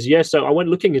 1990s. Yeah, so I went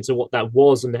looking into what that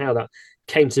was and how that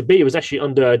came to be. It was actually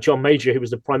under John Major, who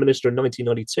was the Prime Minister in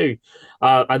 1992.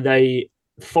 And they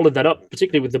followed that up,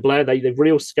 particularly with the Blair. They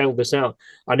real scaled this out.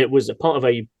 And it was a part of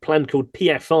a plan called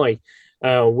PFI,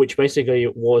 which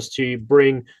basically was to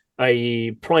bring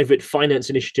a private finance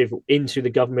initiative into the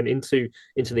government, into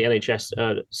the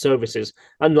NHS services,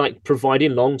 and like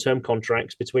providing long-term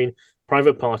contracts between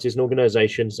private parties and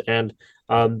organizations and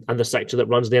the sector that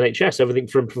runs the NHS. Everything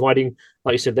from providing,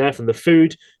 like you said there, from the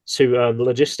food to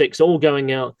logistics, all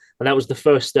going out. And that was the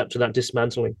first step to that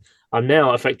dismantling. And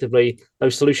now, effectively,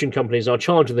 those solution companies are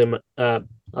charging them an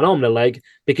arm and a leg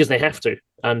because they have to.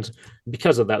 And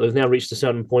because of that, they've now reached a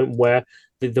certain point where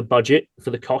the budget for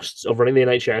the costs of running the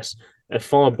NHS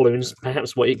far balloons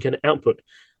perhaps what it can output.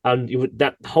 And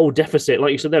that whole deficit,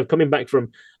 like you said, they're coming back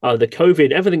from the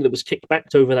COVID, everything that was kicked back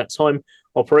over that time,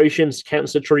 operations,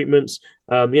 cancer treatments,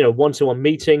 one-to-one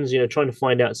meetings, trying to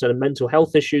find out certain mental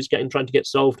health issues, trying to get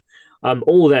solved.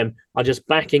 All of them are just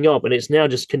backing up, and it's now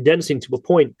just condensing to a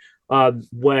point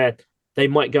where they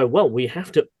might go, well, we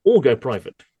have to all go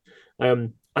private.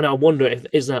 And I wonder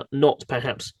is that not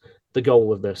perhaps the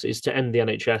goal of this, is to end the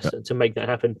NHS and to make that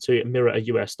happen, to mirror a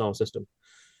US style system.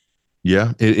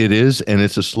 Yeah, it is, and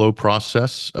it's a slow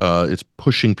process. It's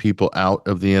pushing people out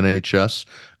of the NHS.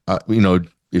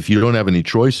 If you don't have any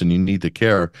choice and you need the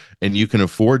care and you can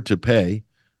afford to pay,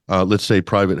 let's say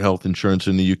private health insurance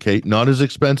in the UK, not as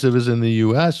expensive as in the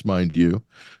US, mind you,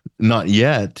 not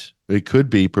yet. It could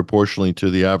be proportionally to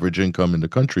the average income in the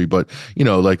country, but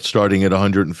like starting at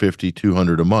 150,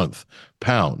 200 a month,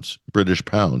 pounds, British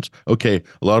pounds. Okay,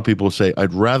 a lot of people say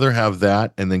I'd rather have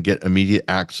that and then get immediate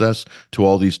access to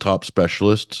all these top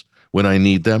specialists when I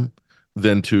need them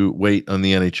than to wait on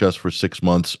the NHS for 6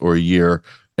 months or a year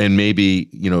and maybe,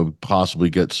 possibly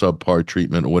get subpar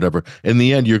treatment or whatever. In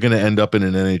the end, you're going to end up in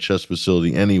an NHS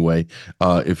facility anyway,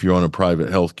 if you're on a private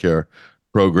healthcare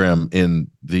program in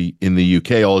the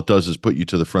UK. All it does is put you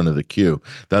to the front of the queue.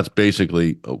 That's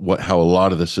basically how a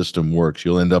lot of the system works.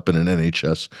 You'll end up in an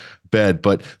NHS bed.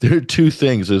 But there are two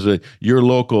things. Your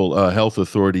local health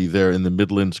authority there in the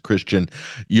Midlands, Kristian,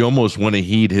 you almost want to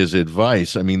heed his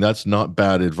advice. I mean, that's not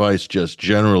bad advice just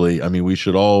generally. I mean, we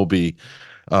should all be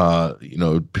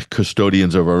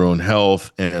custodians of our own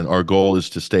health, and our goal is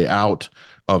to stay out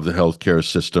of the healthcare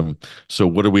system. So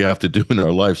what do we have to do in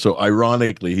our life? So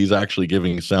ironically, he's actually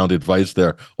giving sound advice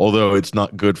there, although it's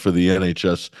not good for the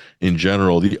NHS in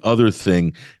general. The other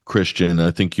thing, Kristian,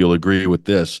 I think you'll agree with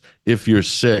this, if you're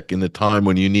sick in the time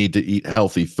when you need to eat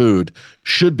healthy food,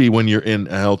 should be when you're in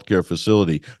a healthcare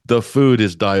facility. The food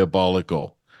is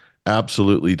diabolical,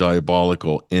 absolutely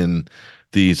diabolical in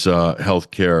these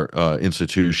healthcare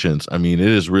institutions. I mean, it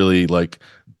is really like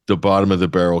the bottom of the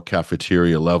barrel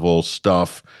cafeteria level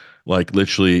stuff, like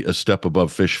literally a step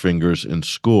above fish fingers in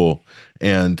school.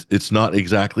 And it's not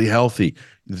exactly healthy.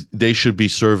 They should be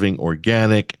serving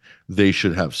organic. They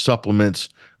should have supplements.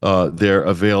 They're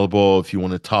available if you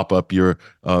want to top up your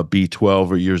B12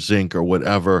 or your zinc or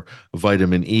whatever,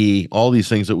 vitamin E, all these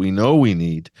things that we know we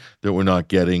need that we're not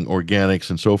getting, organics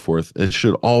and so forth. It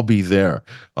should all be there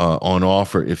on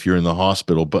offer if you're in the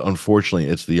hospital. But unfortunately,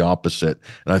 it's the opposite.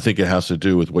 And I think it has to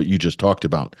do with what you just talked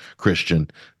about,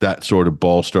 Kristian. That sort of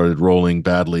ball started rolling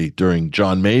badly during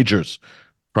John Major's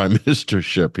prime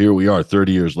ministership. Here we are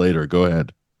 30 years later. Go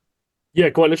ahead. Yeah,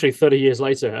 quite literally 30 years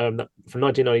later, from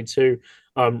 1992,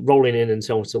 rolling in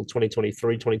until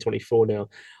 2023, 2024 now.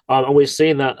 And we're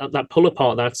seeing that pull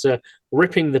apart, that's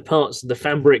ripping the parts of the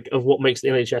fabric of what makes the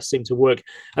NHS seem to work.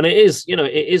 And it is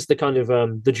the kind of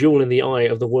the jewel in the eye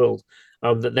of the world,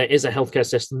 that there is a healthcare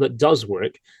system that does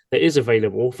work, that is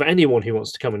available for anyone who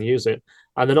wants to come and use it.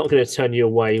 And they're not going to turn you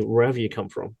away wherever you come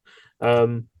from.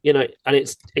 And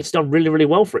it's done really, really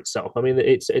well for itself. I mean,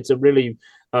 it's a really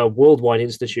worldwide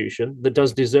institution that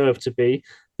does deserve to be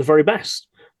the very best.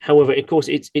 However, of course,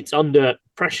 it's under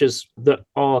pressures that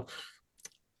are,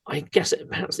 I guess,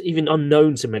 perhaps even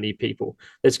unknown to many people.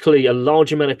 There's clearly a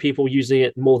large amount of people using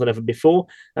it more than ever before,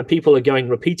 and people are going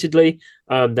repeatedly.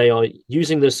 They are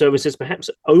using the services, perhaps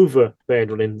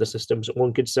overburdening the systems,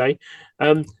 one could say.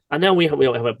 And now we have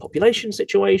a population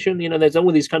situation. There's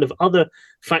all these kind of other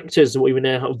factors that we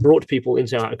now have brought people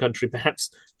into our country. Perhaps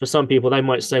for some people, they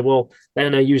might say, well, they're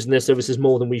now using their services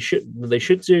more than they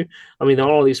should do. I mean, there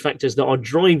are all these factors that are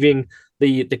driving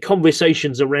the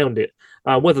conversations around it.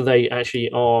 Whether they actually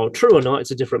are true or not,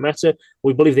 it's a different matter.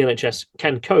 We believe the NHS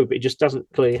can cope. It just doesn't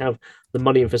clearly have the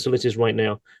money and facilities right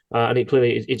now. And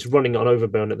it's running on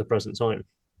overburn at the present time.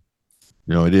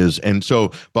 It is. And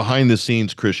so behind the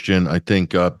scenes, Kristian, I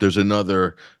think there's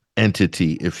another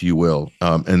entity, if you will,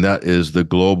 and that is the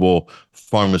global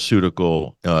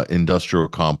pharmaceutical industrial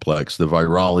complex, the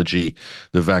virology,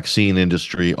 the vaccine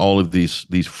industry. All of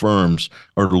these firms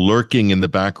are lurking in the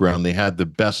background. They had the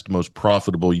best, most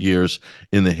profitable years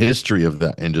in the history of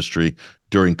that industry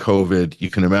during COVID. You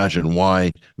can imagine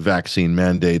why vaccine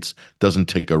mandates doesn't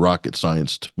take a rocket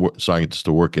science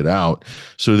to work it out.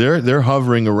 So they're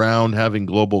hovering around, having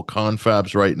global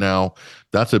confabs right now.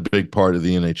 That's a big part of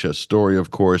the NHS story,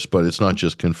 of course, but it's not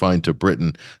just confined to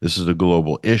Britain. This is a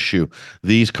global issue.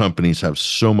 These companies have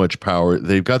so much power.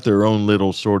 They've got their own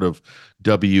little sort of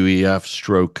WEF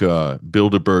stroke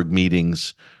Bilderberg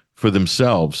meetings for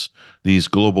themselves, these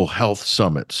global health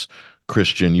summits.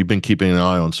 Kristian, you've been keeping an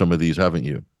eye on some of these, haven't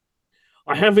you?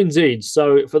 I have indeed.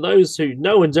 So for those who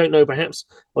know and don't know, perhaps,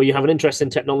 or you have an interest in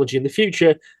technology in the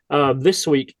future, this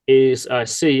week is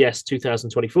CES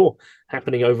 2024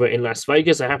 happening over in Las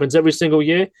Vegas. It happens every single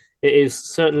year. It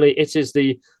is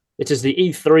the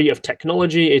E3 of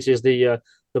technology. It is the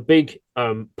big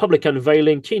public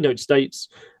unveiling, keynote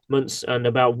statements, and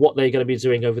about what they're going to be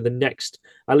doing over the next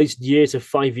at least year to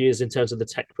 5 years in terms of the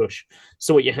tech push.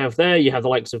 So what you have there, you have the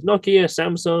likes of Nokia,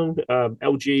 Samsung,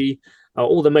 LG,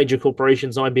 all the major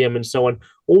corporations, IBM and so on,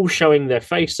 all showing their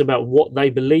face about what they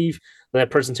believe their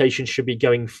presentation should be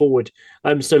going forward.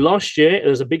 So last year, there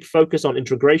was a big focus on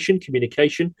integration,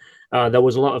 communication. There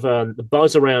was a lot of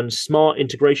buzz around smart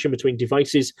integration between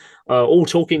devices, all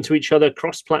talking to each other,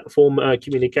 cross-platform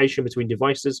communication between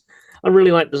devices. I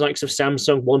really like the likes of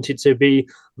Samsung wanted to be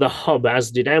the hub,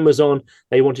 as did Amazon.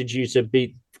 They wanted you to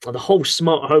be the whole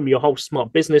smart home, your whole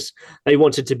smart business. They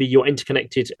wanted to be your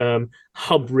interconnected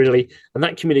hub, really. And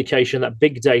that communication, that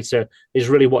big data is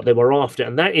really what they were after.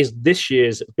 And that is this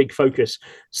year's big focus.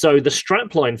 So the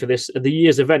strapline for this, the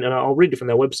year's event, and I'll read it from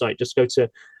their website, just go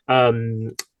to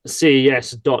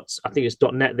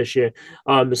CES.net this year.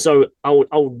 So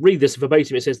I'll read this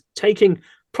verbatim. It says, taking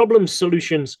problem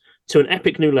solutions to an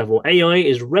epic new level. AI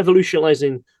is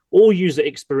revolutionizing all user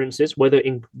experiences, whether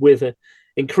with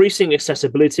increasing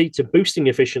accessibility to boosting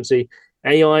efficiency.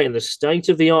 AI and the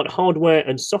state-of-the-art hardware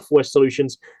and software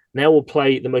solutions now will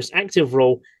play the most active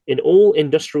role in all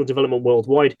industrial development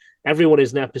worldwide. Everyone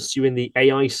is now pursuing the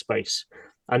AI space.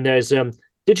 And there's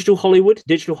digital Hollywood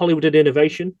and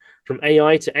innovation, from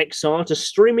AI to XR to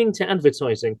streaming to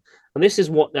advertising. And this is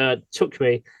what took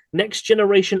me, next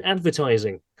generation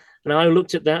advertising. And I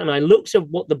looked at that and I looked at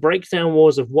what the breakdown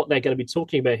was of what they're going to be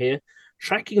talking about here,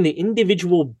 tracking the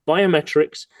individual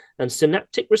biometrics and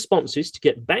synaptic responses to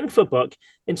get bang for buck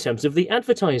in terms of the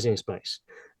advertising space.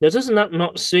 Now, doesn't that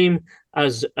not seem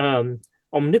as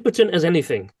omnipotent as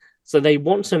anything? So they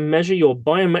want to measure your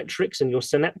biometrics and your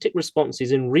synaptic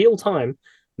responses in real time,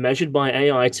 measured by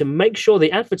AI, to make sure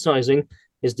the advertising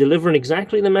is delivering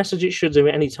exactly the message it should do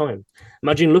at any time.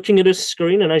 Imagine looking at a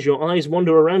screen, and as your eyes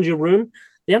wander around your room,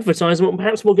 the advertisement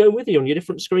perhaps will go with you on your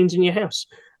different screens in your house,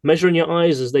 measuring your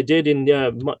eyes as they did in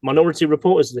Minority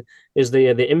Report, is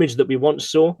the image that we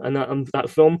once saw in that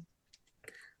film.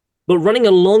 But running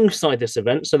alongside this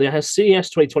event, so there has CES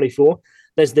 2024,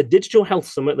 there's the Digital Health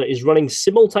Summit that is running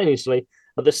simultaneously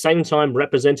at the same time,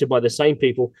 represented by the same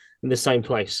people in the same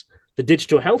place. The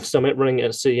Digital Health Summit running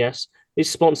at CES is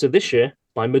sponsored this year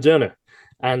by Moderna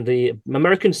and the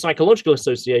American Psychological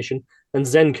Association and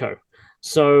Zenko.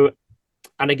 So,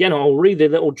 and again, I'll read the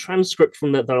little transcript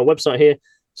from our website here.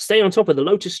 Stay on top of the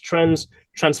latest trends,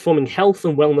 transforming health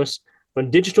and wellness from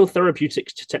digital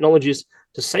therapeutics to technologies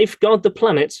to safeguard the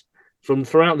planet from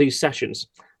throughout these sessions.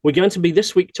 We're going to be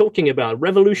this week talking about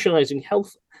revolutionizing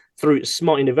health through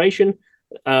smart innovation,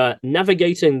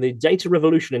 navigating the data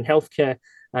revolution in healthcare,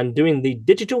 and doing the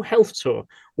digital health tour,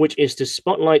 which is to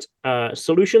spotlight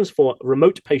solutions for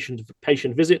remote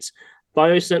patient visits,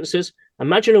 biosensors.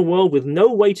 Imagine a world with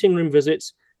no waiting room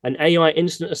visits and AI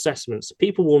instant assessments.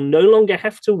 People will no longer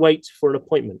have to wait for an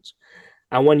appointment.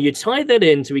 And when you tie that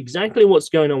into exactly what's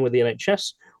going on with the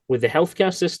NHS, with the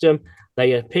healthcare system,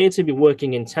 they appear to be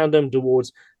working in tandem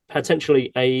towards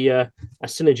potentially a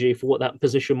synergy for what that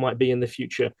position might be in the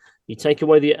future. You take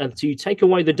away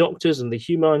the doctors and the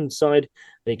human side,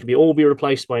 they can all be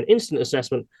replaced by an instant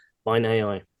assessment by an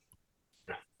AI.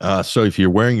 So if you're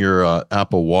wearing your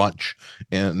Apple Watch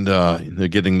and they're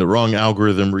getting the wrong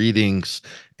algorithm readings,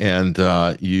 and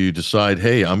you decide,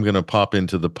 hey, I'm going to pop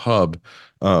into the pub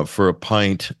for a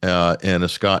pint and a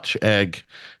Scotch egg,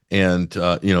 and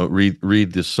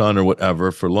read The Sun or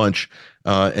whatever for lunch,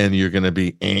 and you're going to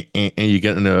be and you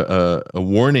get a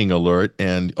warning alert,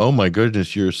 and oh my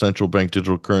goodness, your central bank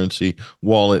digital currency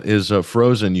wallet is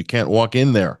frozen. You can't walk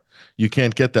in there. You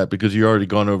can't get that because you've already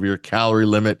gone over your calorie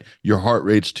limit. Your heart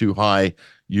rate's too high.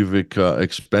 You've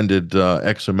expended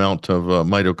X amount of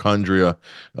mitochondria,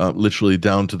 literally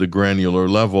down to the granular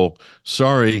level.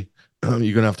 Sorry, you're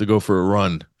going to have to go for a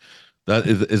run.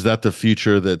 Is that the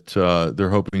future that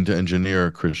they're hoping to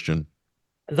engineer, Kristian?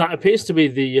 That appears to be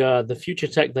the future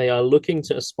tech they are looking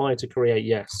to aspire to create,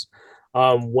 yes,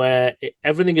 where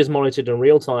everything is monitored in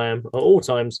real time at all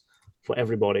times for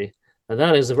everybody. And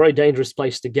that is a very dangerous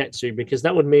place to get to, because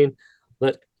that would mean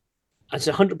that it's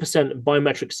 100%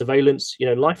 biometric surveillance,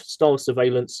 lifestyle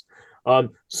surveillance.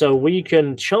 So we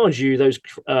can charge you those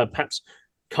perhaps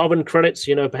carbon credits.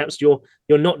 Perhaps you're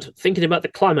not thinking about the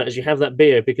climate as you have that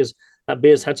beer, because that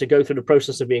beer's had to go through the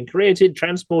process of being created,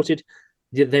 transported.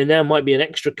 There now might be an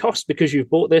extra cost because you've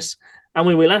bought this, and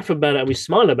we laugh about it and we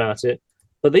smile about it.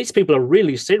 But these people are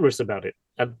really serious about it.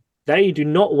 And they do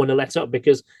not want to let up,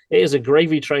 because it is a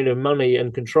gravy train of money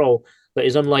and control that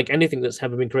is unlike anything that's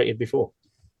ever been created before.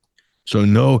 So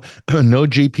no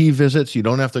GP visits. You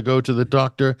don't have to go to the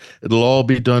doctor. It'll all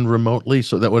be done remotely.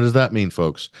 So what does that mean,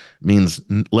 folks? It means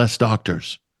less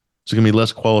doctors. It's going to be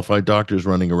less qualified doctors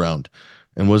running around.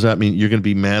 And what does that mean? You're going to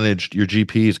be managed. Your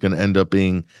GP is going to end up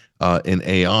being an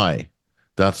AI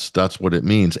That's what it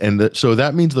means. And so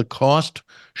that means the cost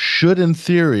should, in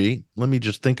theory, let me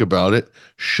just think about it,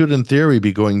 should in theory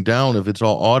be going down if it's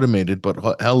all automated, but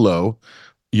hello,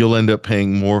 you'll end up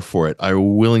paying more for it.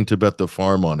 I'm willing to bet the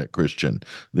farm on it, Kristian.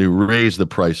 They raise the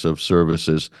price of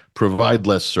services, provide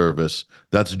less service.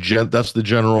 That's the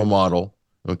general model,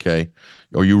 okay?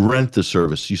 Or you rent the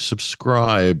service, you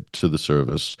subscribe to the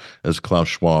service, as Klaus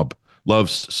Schwab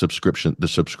loves the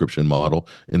subscription model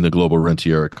in the global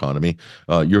rentier economy.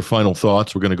 Your final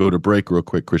thoughts? We're going to go to break real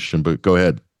quick, Kristian, but go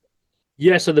ahead.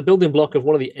 Yeah, so the building block of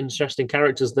one of the interesting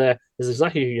characters there is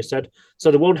exactly who you said.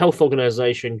 So the World Health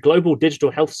Organization Global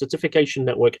Digital Health Certification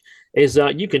Network is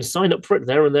you can sign up for it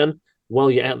there and then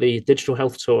while you're at the Digital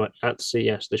Health Tour at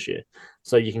CES this year.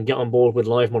 So you can get on board with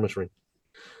live monitoring.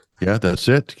 Yeah, that's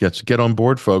it. Get on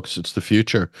board, folks. It's the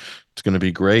future. It's going to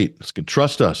be great.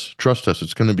 Trust us.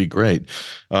 It's going to be great.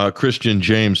 Kristian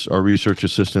James, our research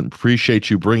assistant,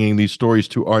 appreciate you bringing these stories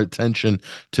to our attention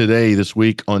today, this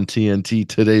week on TNT,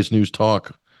 Today's News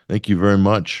Talk. Thank you very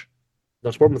much.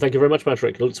 No problem. Thank you very much,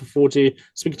 Patrick. I look forward to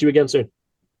speaking to you again soon.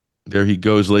 There he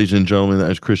goes, ladies and gentlemen.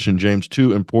 That is Kristian James.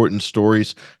 Two important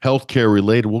stories, healthcare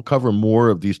related. We'll cover more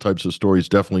of these types of stories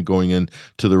definitely going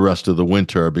into the rest of the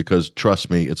winter because,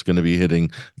 trust me, it's going to be hitting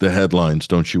the headlines.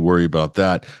 Don't you worry about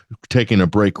that. Taking a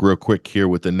break real quick here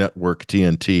with the network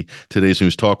TNT, Today's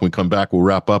News Talk. When we come back, we'll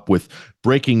wrap up with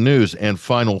breaking news and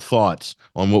final thoughts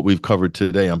on what we've covered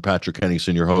today. I'm Patrick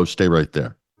Henningsen, your host. Stay right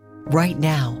there. Right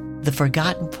now, the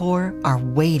forgotten poor are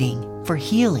waiting for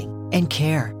healing and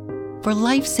care. For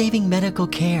life-saving medical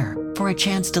care, for a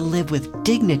chance to live with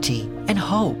dignity and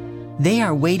hope. They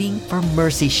are waiting for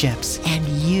Mercy Ships and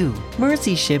you.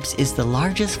 Mercy Ships is the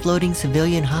largest floating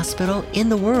civilian hospital in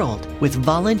the world with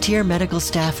volunteer medical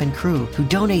staff and crew who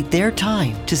donate their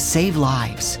time to save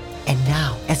lives. And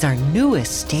now, as our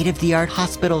newest state-of-the-art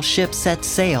hospital ship sets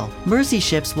sail, Mercy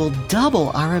Ships will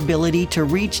double our ability to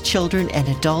reach children and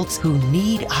adults who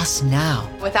need us now.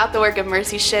 Without the work of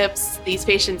Mercy Ships, these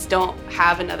patients don't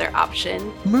have another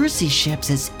option. Mercy Ships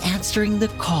is answering the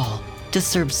call to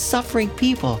serve suffering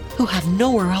people who have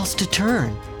nowhere else to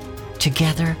turn.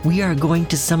 Together, we are going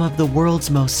to some of the world's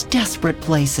most desperate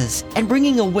places and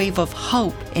bringing a wave of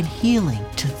hope and healing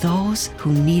to those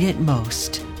who need it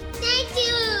most.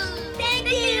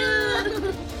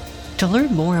 To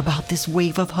learn more about this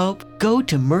wave of hope, go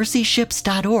to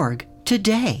mercyships.org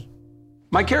today.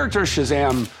 My character,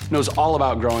 Shazam, knows all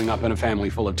about growing up in a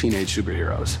family full of teenage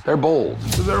superheroes. They're bold.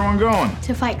 Where's everyone going?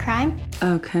 To fight crime.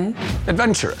 Okay.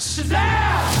 Adventurous.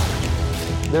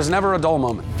 Shazam! There's never a dull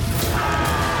moment.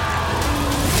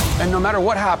 And no matter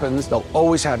what happens, they'll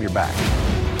always have your back.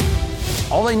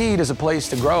 All they need is a place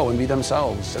to grow and be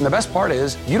themselves. And the best part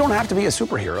is, you don't have to be a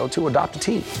superhero to adopt a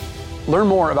teen. Learn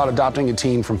more about adopting a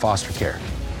teen from foster care.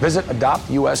 Visit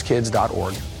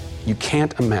adoptuskids.org. You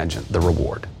can't imagine the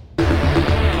reward.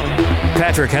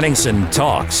 Patrick Henningsen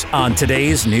talks on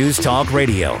Today's News Talk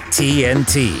Radio,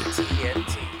 TNT.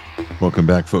 Welcome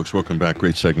back, folks. Welcome back.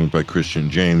 Great segment by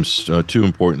Kristian James. Two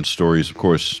important stories. Of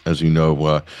course, as you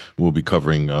know, we'll be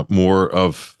covering more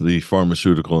of the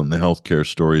pharmaceutical and the healthcare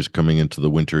stories coming into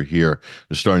the winter here.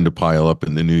 They're starting to pile up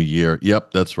in the new year. Yep,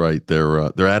 that's right. They're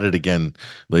at it again,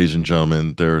 ladies and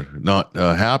gentlemen. They're not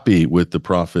happy with the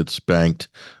profits banked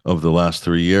of the last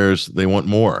 3 years. They want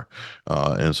more.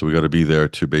 And so we got to be there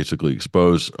to basically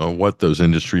expose what those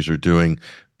industries are doing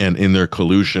and in their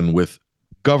collusion with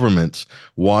governments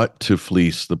want to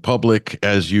fleece the public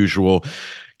as usual.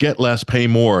 Get less, pay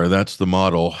more. That's the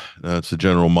model. That's the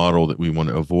general model that we want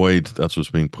to avoid. That's what's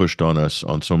being pushed on us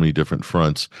on so many different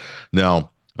fronts.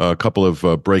 Now, a couple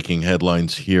of breaking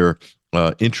headlines here.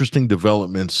 Interesting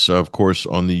developments, of course,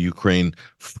 on the Ukraine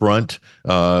front.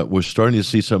 We're starting to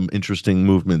see some interesting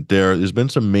movement there. There's been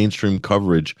some mainstream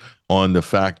coverage on the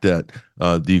fact that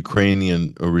the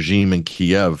Ukrainian regime in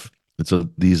Kiev, the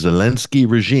Zelensky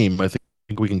regime, I think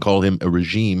we can call him a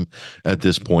regime at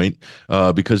this point,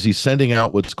 because he's sending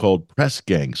out what's called press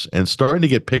gangs and starting to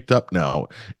get picked up now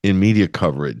in media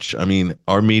coverage. I mean,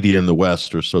 our media in the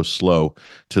West are so slow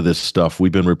to this stuff.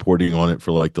 We've been reporting on it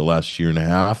for like the last year and a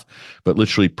half, but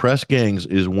literally press gangs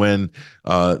is when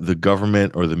the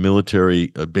government or the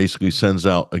military basically sends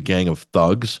out a gang of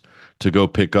thugs to go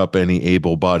pick up any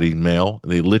able-bodied male.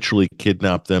 They literally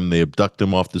kidnap them. They abduct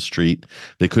them off the street.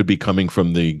 They could be coming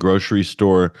from the grocery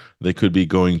store. They could be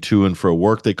going to and fro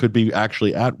work. They could be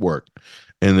actually at work.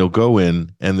 And they'll go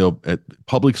in and they'll at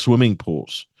public swimming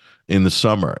pools in the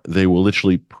summer. They will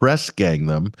literally press gang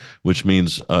them, which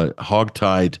means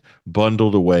hogtied,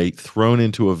 bundled away, thrown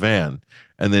into a van.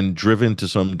 and then driven to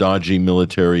some dodgy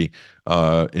military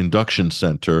induction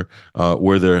center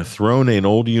where they're thrown an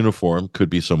old uniform, could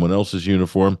be someone else's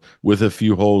uniform, with a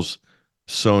few holes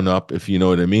sewn up, if you know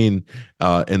what I mean,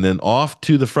 and then off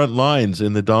to the front lines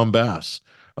in the Donbass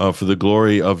for the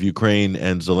glory of Ukraine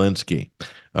and Zelensky,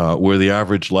 where the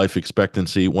average life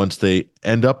expectancy once they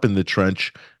end up in the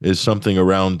trench is something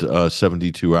around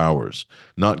 72 hours.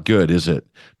 Not good, is it?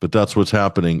 But that's what's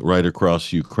happening right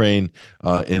across Ukraine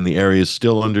in the areas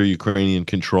still under Ukrainian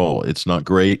control. It's not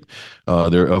great.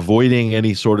 They're avoiding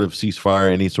any sort of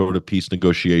ceasefire, any sort of peace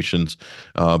negotiations.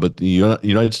 But the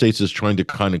United States is trying to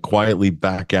kind of quietly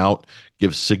back out,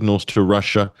 give signals to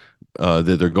Russia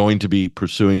that they're going to be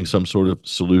pursuing some sort of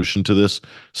solution to this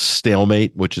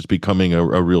stalemate, which is becoming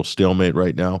a real stalemate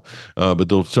right now. But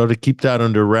they'll sort of keep that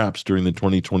under wraps during the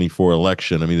 2024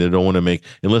 election. I mean, they don't want to make,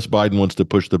 unless Biden wants to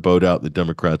push the boat out, the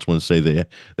Democrats want to say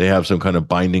they have some kind of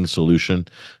binding solution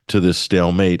to this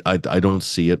stalemate. I don't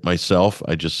see it myself.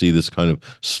 I just see this kind of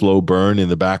slow burn in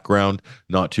the background,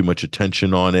 not too much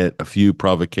attention on it, a few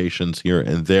provocations here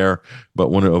and there,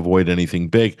 but want to avoid anything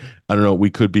big. I don't know. We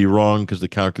could be wrong because the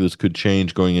calculus could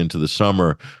change going into the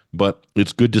summer, but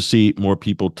it's good to see more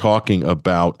people talking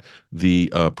about the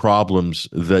problems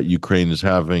that Ukraine is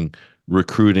having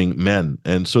recruiting men.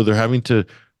 And so they're having to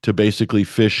basically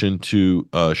fish into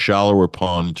a shallower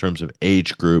pond in terms of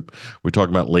age group. We're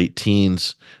talking about late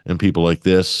teens and people like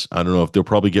this. I don't know if they'll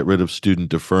probably get rid of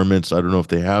student deferments. I don't know if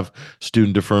they have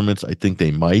student deferments. I think they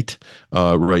might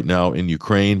right now in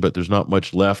Ukraine, but there's not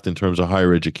much left in terms of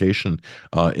higher education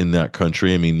in that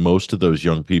country. I mean, most of those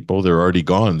young people, they're already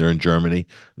gone. They're in Germany.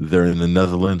 They're in the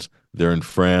Netherlands. They're in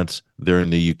France. They're in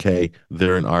the UK.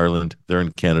 They're in Ireland. They're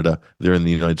in Canada. They're in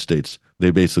the United States. They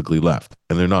basically left,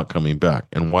 and they're not coming back.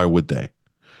 And why would they?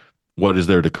 What is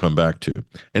there to come back to?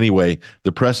 Anyway,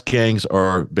 the press gangs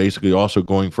are basically also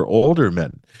going for older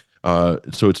men.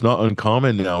 So it's not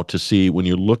uncommon now to see when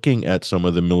you're looking at some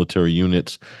of the military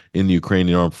units in the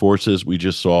Ukrainian armed forces. We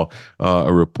just saw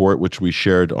a report which we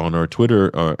shared on our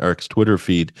Twitter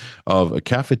feed of a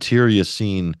cafeteria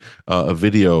scene, a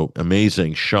video,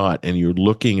 amazing shot, and you're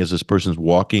looking as this person's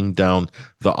walking down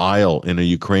the aisle in a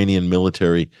Ukrainian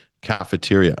military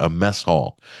cafeteria, a mess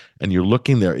hall, and you're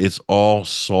looking there. It's all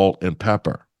salt and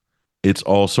pepper. It's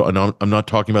also, and I'm not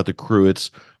talking about the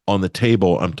cruets on the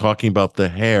table. I'm talking about the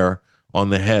hair on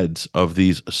the heads of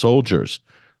these soldiers.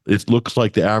 It looks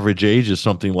like the average age is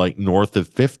something like north of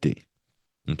 50.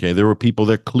 Okay, there were people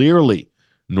there clearly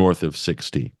north of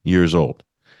 60 years old.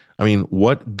 I mean,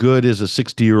 what good is a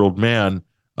 60-year-old man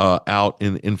out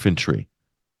in infantry?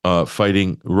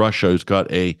 Fighting Russia, who's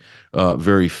got a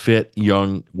very fit,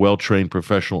 young, well-trained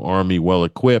professional army,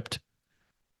 well-equipped.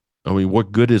 I mean,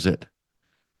 what good is it?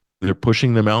 They're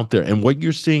pushing them out there. And what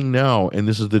you're seeing now, and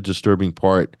this is the disturbing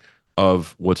part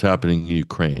of what's happening in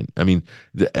Ukraine. I mean,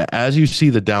 as you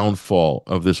see the downfall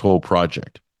of this whole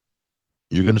project,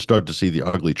 you're going to start to see the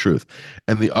ugly truth.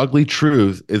 And the ugly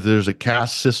truth is there's a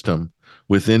caste system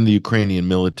within the Ukrainian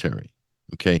military.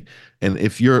 Okay. And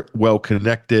if you're well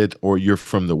connected or you're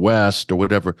from the West or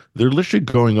whatever, they're literally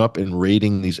going up and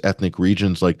raiding these ethnic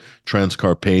regions like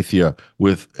Transcarpathia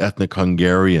with ethnic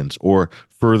Hungarians, or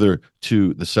further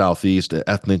to the southeast,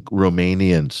 ethnic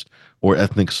Romanians or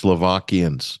ethnic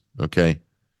Slovakians. Okay.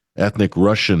 Ethnic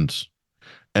Russians.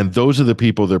 And those are the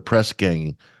people they're press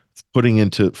ganging,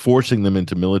 forcing them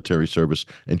into military service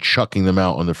and chucking them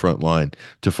out on the front line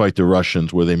to fight the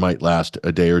Russians, where they might last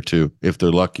a day or two if they're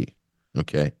lucky.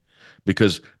 Okay,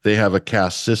 because they have a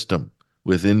caste system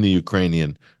within the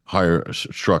Ukrainian higher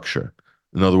structure.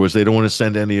 In other words, they don't want to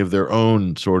send any of their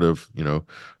own sort of,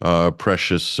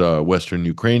 precious Western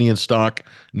Ukrainian stock.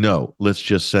 No, let's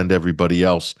just send everybody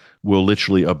else. We'll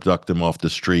literally abduct them off the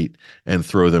street and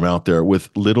throw them out there with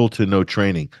little to no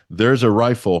training. There's a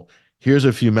rifle. Here's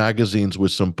a few magazines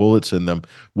with some bullets in them.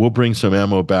 We'll bring some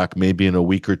ammo back maybe in a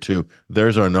week or two.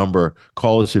 There's our number.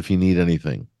 Call us if you need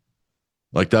anything.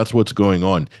 Like, that's what's going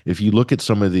on. If you look at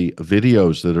some of the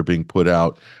videos that are being put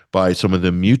out by some of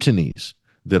the mutinies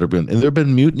that have been, and there have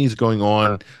been mutinies going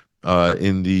on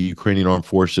in the Ukrainian armed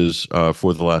forces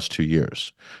for the last 2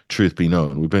 years, truth be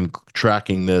known. We've been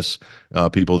tracking this,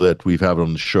 people that we've had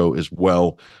on the show as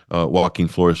well. Joaquin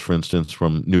Flores, for instance,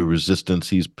 from New Resistance,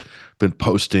 he's been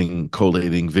posting,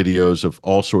 collating videos of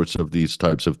all sorts of these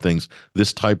types of things,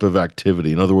 this type of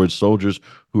activity. In other words, soldiers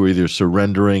who are either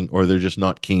surrendering or they're just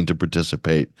not keen to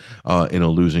participate in a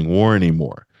losing war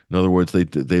anymore. In other words,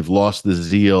 they've lost the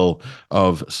zeal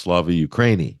of Slava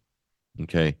Ukraini.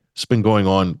 Okay, it's been going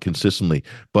on consistently,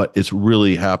 but it's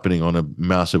really happening on a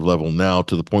massive level now,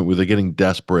 to the point where they're getting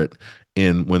desperate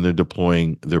when they're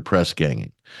deploying their press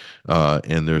ganging.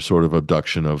 and their sort of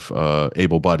abduction of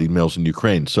able-bodied males in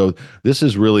Ukraine. So this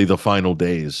is really the final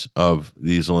days of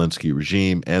the Zelensky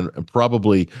regime, and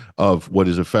probably of what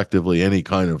is effectively any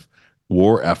kind of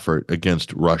war effort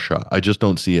against Russia. I just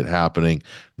don't see it happening.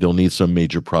 They'll need some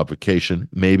major provocation,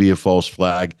 maybe a false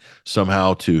flag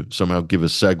somehow to give a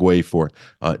segue for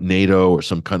NATO or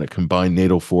some kind of combined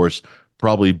NATO force,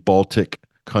 probably Baltic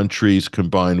countries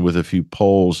combined with a few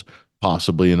Poles,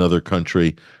 possibly another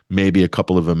country, maybe a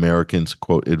couple of Americans,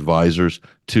 quote, advisors,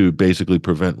 to basically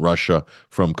prevent Russia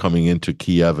from coming into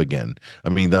Kiev again. I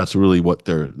mean, that's really what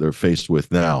they're faced with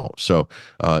now. So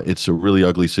it's a really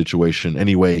ugly situation.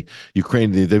 Anyway,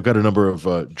 Ukraine, they've got a number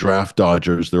of draft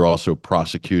dodgers. They're also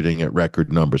prosecuting at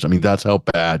record numbers. I mean, that's how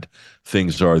bad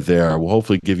things are there. We'll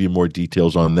hopefully give you more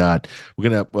details on that. We're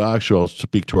going to, actually, I'll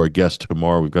speak to our guest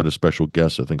tomorrow. We've got a special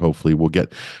guest. I think hopefully we'll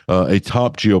get a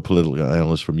top geopolitical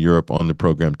analyst from Europe on the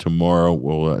program tomorrow.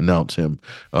 We'll announce him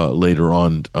later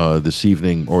on this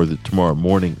evening or tomorrow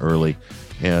morning early.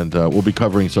 And we'll be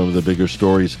covering some of the bigger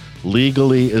stories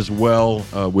legally as well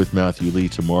with Matthew Lee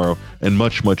tomorrow, and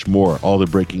much, much more. All the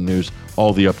breaking news,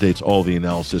 all the updates, all the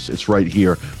analysis. It's right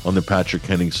here on the Patrick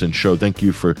Henningsen Show. Thank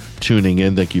you for tuning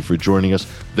in. Thank you for joining us.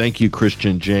 Thank you,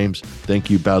 Kristian James.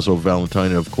 Thank you, Basil Valentine.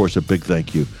 And, of course, a big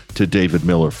thank you to David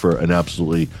Miller for an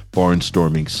absolutely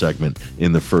barnstorming segment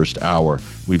in the first hour.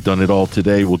 We've done it all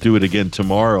today. We'll do it again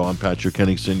tomorrow. I'm Patrick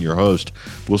Henningsen, your host.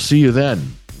 We'll see you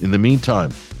then. In the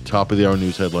meantime, top of the hour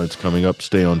news headlines coming up.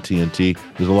 Stay on TNT.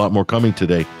 There's a lot more coming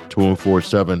today.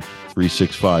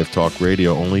 247-365 Talk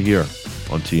Radio, only here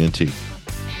on TNT.